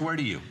 swear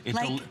to you, it's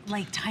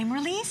like time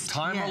release?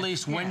 Time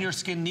release when your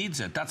skin needs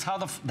it. That's how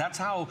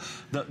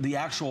the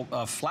actual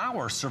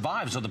flower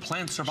survives, or the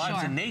plant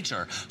survives in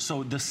nature.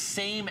 So the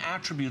same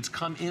attributes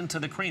come into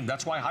the cream.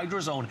 That's why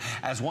Hydrozone,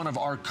 as one of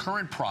our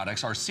current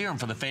products, our serum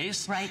for the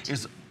face,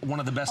 is one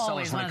of the best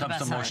sellers when it comes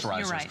to moisturizers.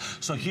 You're right.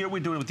 So here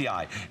we do it with the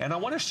eye. And I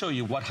want to show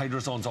you what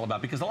Hydrozone's all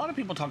about, because a lot of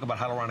people talk about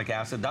hyaluronic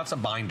acid. That's a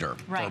binder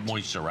for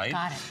moisture, right?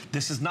 Got it.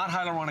 This is not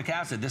hyaluronic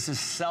acid. This is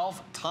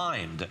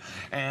self-timed.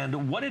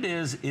 And what it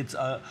is, it's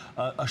a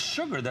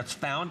sugar that's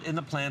found in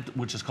the plant,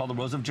 which is called the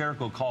Rose of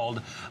Jericho,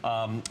 called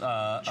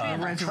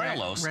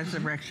Trehalose.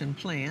 Resurrection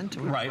plant.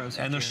 Right,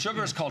 and the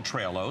sugar is called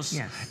Trehalose.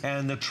 Yes.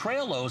 And the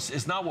Trehalose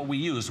is not what we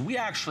use. We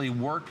actually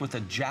worked with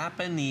a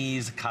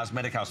Japanese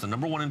cosmetic house, the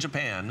 #1 in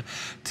Japan,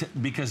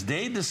 because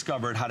they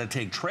discovered how to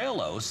take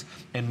Trehalose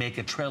and make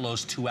a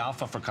Trehalose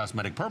 2-alpha for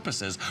cosmetic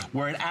purposes,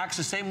 where it acts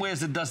the same way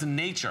as it does in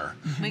nature.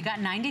 We got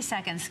 90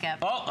 seconds, Skip.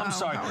 Oh, I'm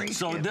sorry.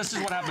 So this is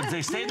what happens.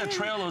 They say that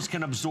Trehalose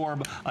can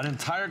absorb an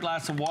entire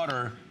glass of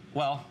water,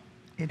 well,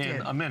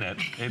 in a minute.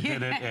 It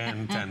did it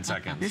in 10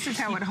 seconds. This is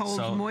how it holds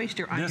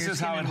moisture on your skin. This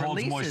is how it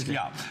holds moisture.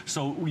 Yeah.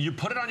 So you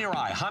put it on your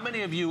eye. How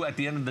many of you at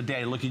the end of the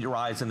day look at your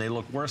eyes and they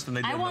look worse than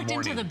they did in the morning? I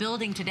walked into the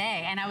building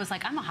today and I was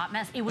like, I'm a hot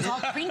mess. It was all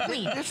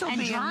crinkly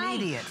and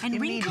dry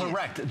and wrinkly.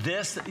 Correct.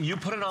 This, you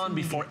put it on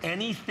before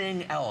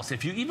anything else.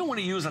 If you even want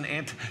to use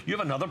you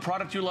have another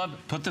product you love,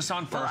 put this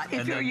on first.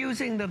 If you're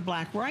using the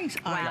black rice,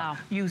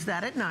 use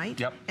that at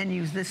night and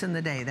use this in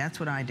the day. That's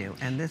what I do.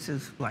 And this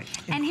is like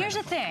incredible. And here's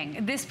the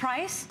thing. This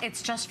price,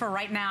 it's just for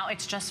right now.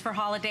 It's just for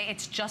holiday.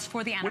 It's just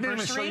for the anniversary. We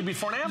didn't even show you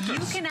before and after. You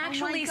can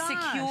actually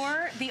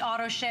secure the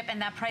auto ship,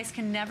 and that price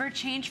can never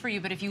change for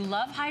you. But if you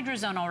love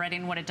Hydrozone already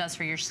and what it does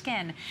for your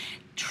skin,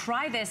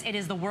 try this. It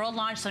is the world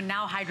launch, so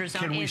now Hydrozone is upgraded.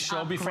 Can we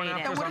show before and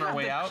afters on our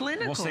way out?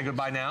 We'll say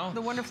goodbye now.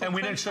 The wonderful and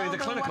we didn't show you the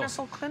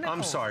clinicals.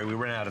 I'm sorry, we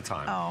ran out of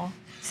time. Oh.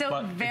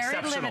 So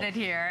very limited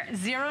here.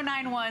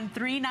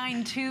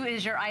 091392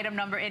 is your item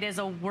number. It is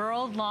a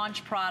world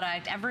launch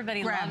product.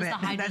 Everybody loves the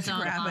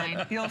Hydrozone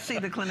line. You'll see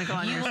the clinical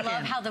on your skin. You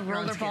love how the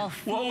rollerball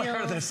feels. We'll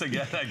wear this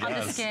again, I guess. On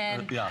the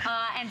skin.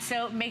 And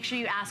so make sure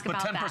you ask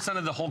about that. But 10%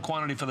 of the whole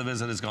quantity for the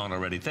visit is gone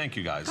already. Thank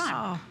you, guys.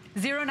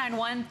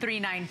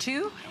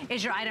 091392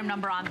 is your item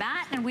number on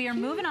that. And we are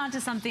moving on to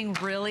something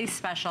really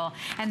special.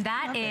 And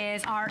that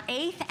is our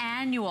 8th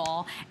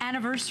annual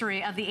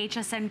anniversary of the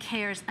HSN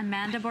Cares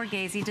Amanda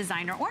Borghese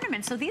Designer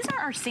Ornaments. So these are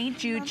our St.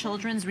 Jude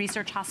Children's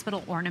Research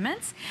Hospital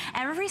ornaments.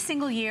 Every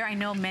single year, I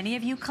know many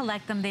of you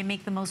collect them. They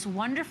make the most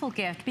wonderful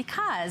gift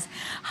because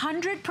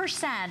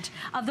 100%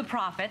 of the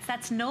profits,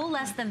 that's no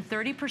less than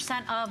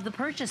 30% of the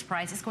purchase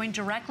price, is going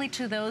directly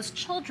to those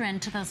children,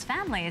 to those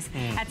families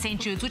at St.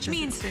 Jude's, which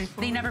means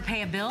they never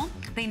pay a bill,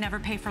 they never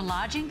pay for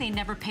lodging, they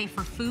never pay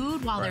for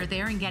food while they're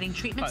there and getting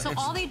treatment. So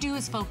all they do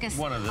is focus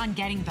on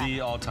getting better.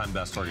 The all-time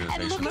best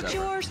organization. And look at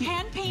yours,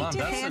 hand-painted. Mom,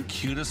 that's the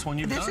cutest one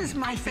you've done. This is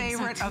my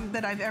favorite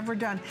that I've ever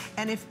done.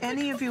 And if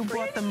any of you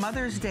bought the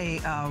Mother's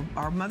Day,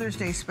 our Mother's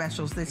Day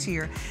specials this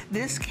year,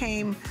 this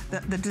came,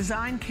 the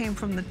design came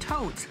from the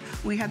totes.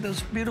 We had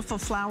those beautiful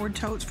flowered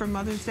totes for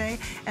Mother's Day,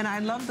 and I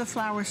love the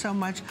flowers so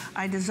much,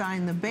 I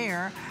designed the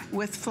bear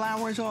with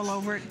flowers all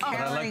over it,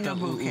 carrying a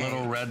bouquet. I like the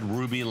little red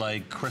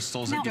ruby-like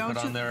crystals that you put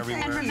on there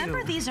everywhere. And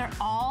remember, these are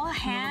all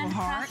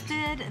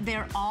handcrafted.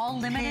 They're all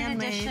limited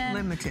edition.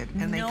 Limited.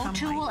 And no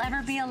two will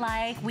ever be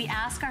alike. We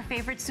ask our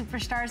favorite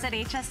superstars at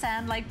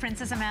HSN, like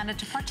Princess Amanda,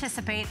 to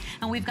participate.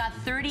 And we've got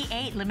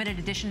 38 limited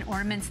edition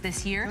ornaments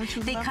this year.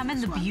 They come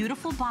in the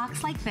beautiful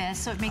box like this,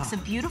 so it makes a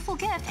beautiful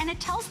gift. And it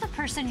tells the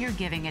person you're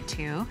giving it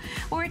to,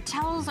 or it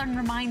tells and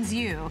reminds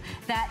you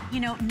that, you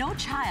know, no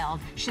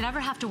child should ever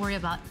have to worry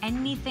about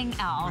anything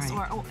else,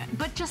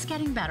 but just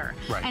getting better.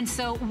 And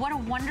so what a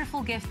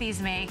wonderful gift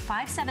these make.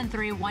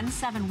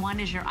 573171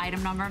 is your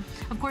item number.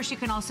 Of course, you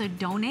can also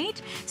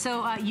donate.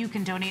 So you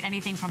can donate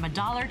anything from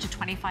 $1 to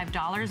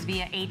 $25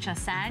 via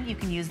HSN. You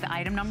can use the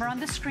item number on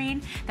the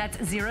screen. That's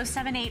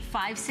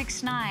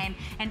 078569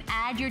 and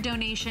add your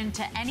donation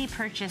to any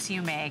purchase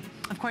you make.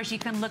 Of course, you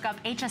can look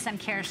up HSN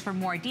Cares for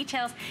more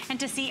details and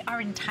to see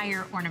our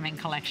entire ornament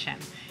collection.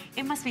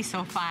 It must be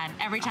so fun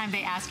every time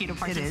they ask you to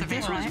participate.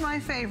 This was my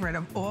favorite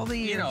of all the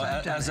years. You know,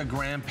 as a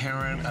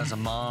grandparent, as a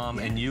mom,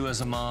 and you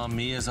as a mom,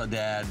 me as a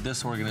dad,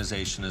 this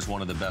organization is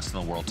one of the best in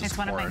the world to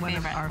support. It's one of my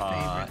favorite.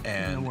 Our favorite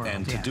in the world.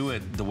 And to do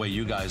it the way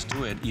you guys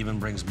do it even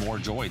brings more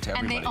joy to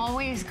everybody. And they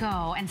always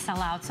go and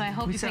sell out, so I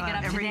hope you pick it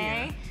up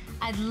today. Year.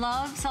 I'd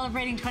love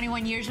celebrating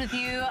 21 years with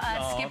you.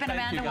 Skip and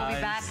Amanda will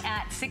be back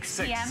at 6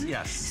 p.m.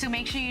 Yes. So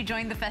make sure you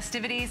join the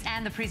festivities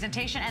and the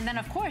presentation. And then,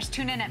 of course,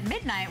 tune in at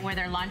midnight where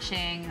they're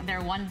launching their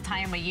one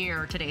time a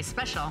year Today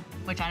Special,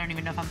 which I don't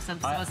even know if I'm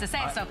supposed to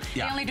say. So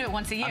they only do it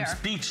once a year. I'm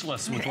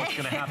speechless with what's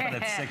going to happen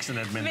at 6 and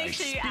at midnight. Make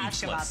sure you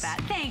ask about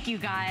that. Thank you,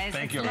 guys.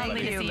 Thank you, lovely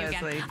to see you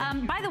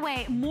again. By the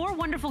way, more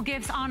wonderful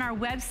gifts on our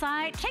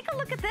website. Take a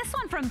look at this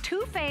one from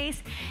Too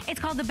Faced. It's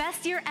called the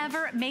Best Year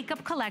Ever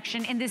Makeup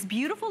Collection in this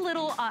beautiful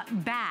little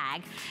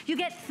bag. You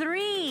get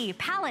 3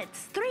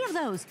 palettes, 3 of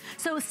those.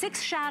 So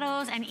 6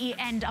 shadows and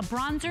a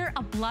bronzer,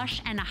 a blush,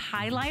 and a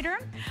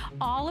highlighter.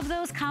 All of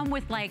those come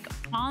with, like,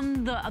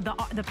 on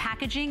the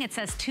packaging, it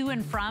says to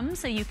and from,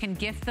 so you can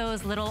gift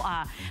those little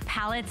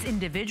palettes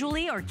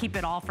individually or keep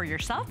it all for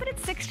yourself. But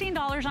it's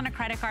 $16 on a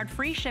credit card,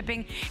 free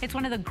shipping. It's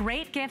one of the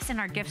great gifts in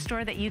our gift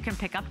store that you can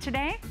pick up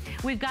today.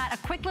 We've got a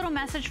quick little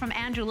message from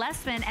Andrew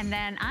Lessman, and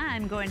then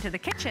I'm going to the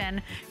kitchen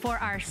for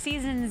our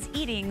season's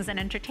eatings and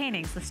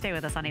entertaining. So stay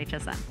with us on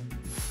HSN.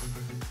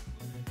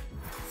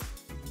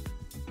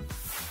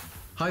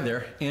 Hi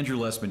there, Andrew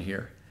Lessman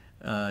here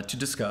to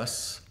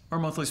discuss our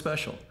monthly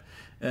special.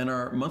 And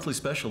our monthly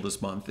special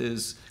this month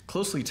is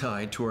closely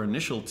tied to our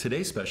initial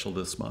Today Special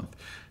this month.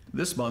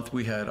 This month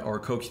we had our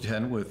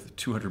CoQ10 with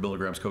 200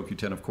 milligrams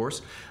CoQ10, of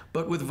course,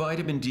 but with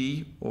vitamin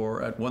D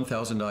or at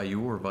 1,000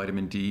 IU or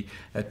vitamin D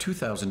at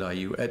 2,000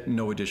 IU at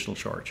no additional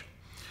charge.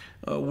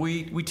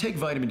 We take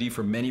vitamin D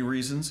for many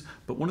reasons,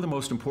 but one of the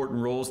most important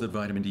roles that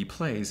vitamin D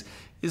plays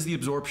is the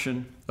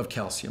absorption of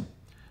calcium.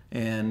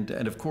 And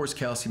of course,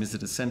 calcium is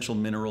an essential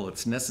mineral.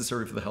 It's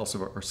necessary for the health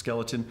of our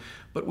skeleton,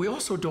 but we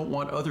also don't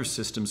want other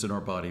systems in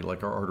our body,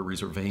 like our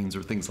arteries or veins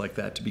or things like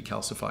that, to be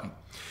calcifying.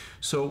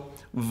 So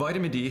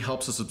vitamin D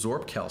helps us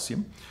absorb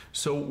calcium.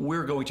 So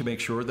we're going to make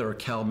sure that our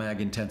CalMag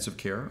Intensive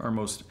Care, our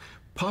most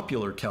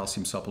popular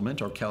calcium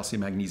supplement, our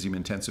Calcium Magnesium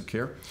Intensive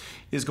Care,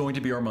 is going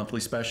to be our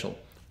monthly special.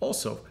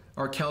 Also,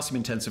 our Calcium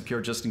Intensive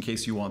Care, just in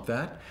case you want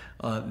that,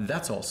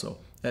 that's also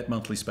at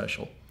monthly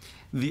special.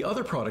 The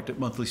other product at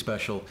monthly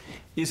special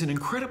is an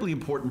incredibly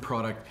important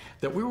product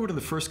that we were one of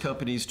the first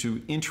companies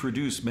to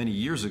introduce many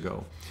years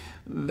ago.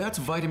 That's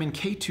vitamin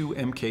K2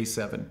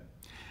 MK7.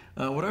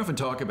 What I often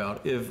talk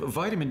about, if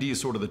vitamin D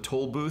is sort of the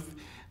toll booth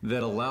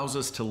that allows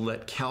us to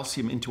let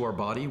calcium into our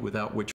body, without which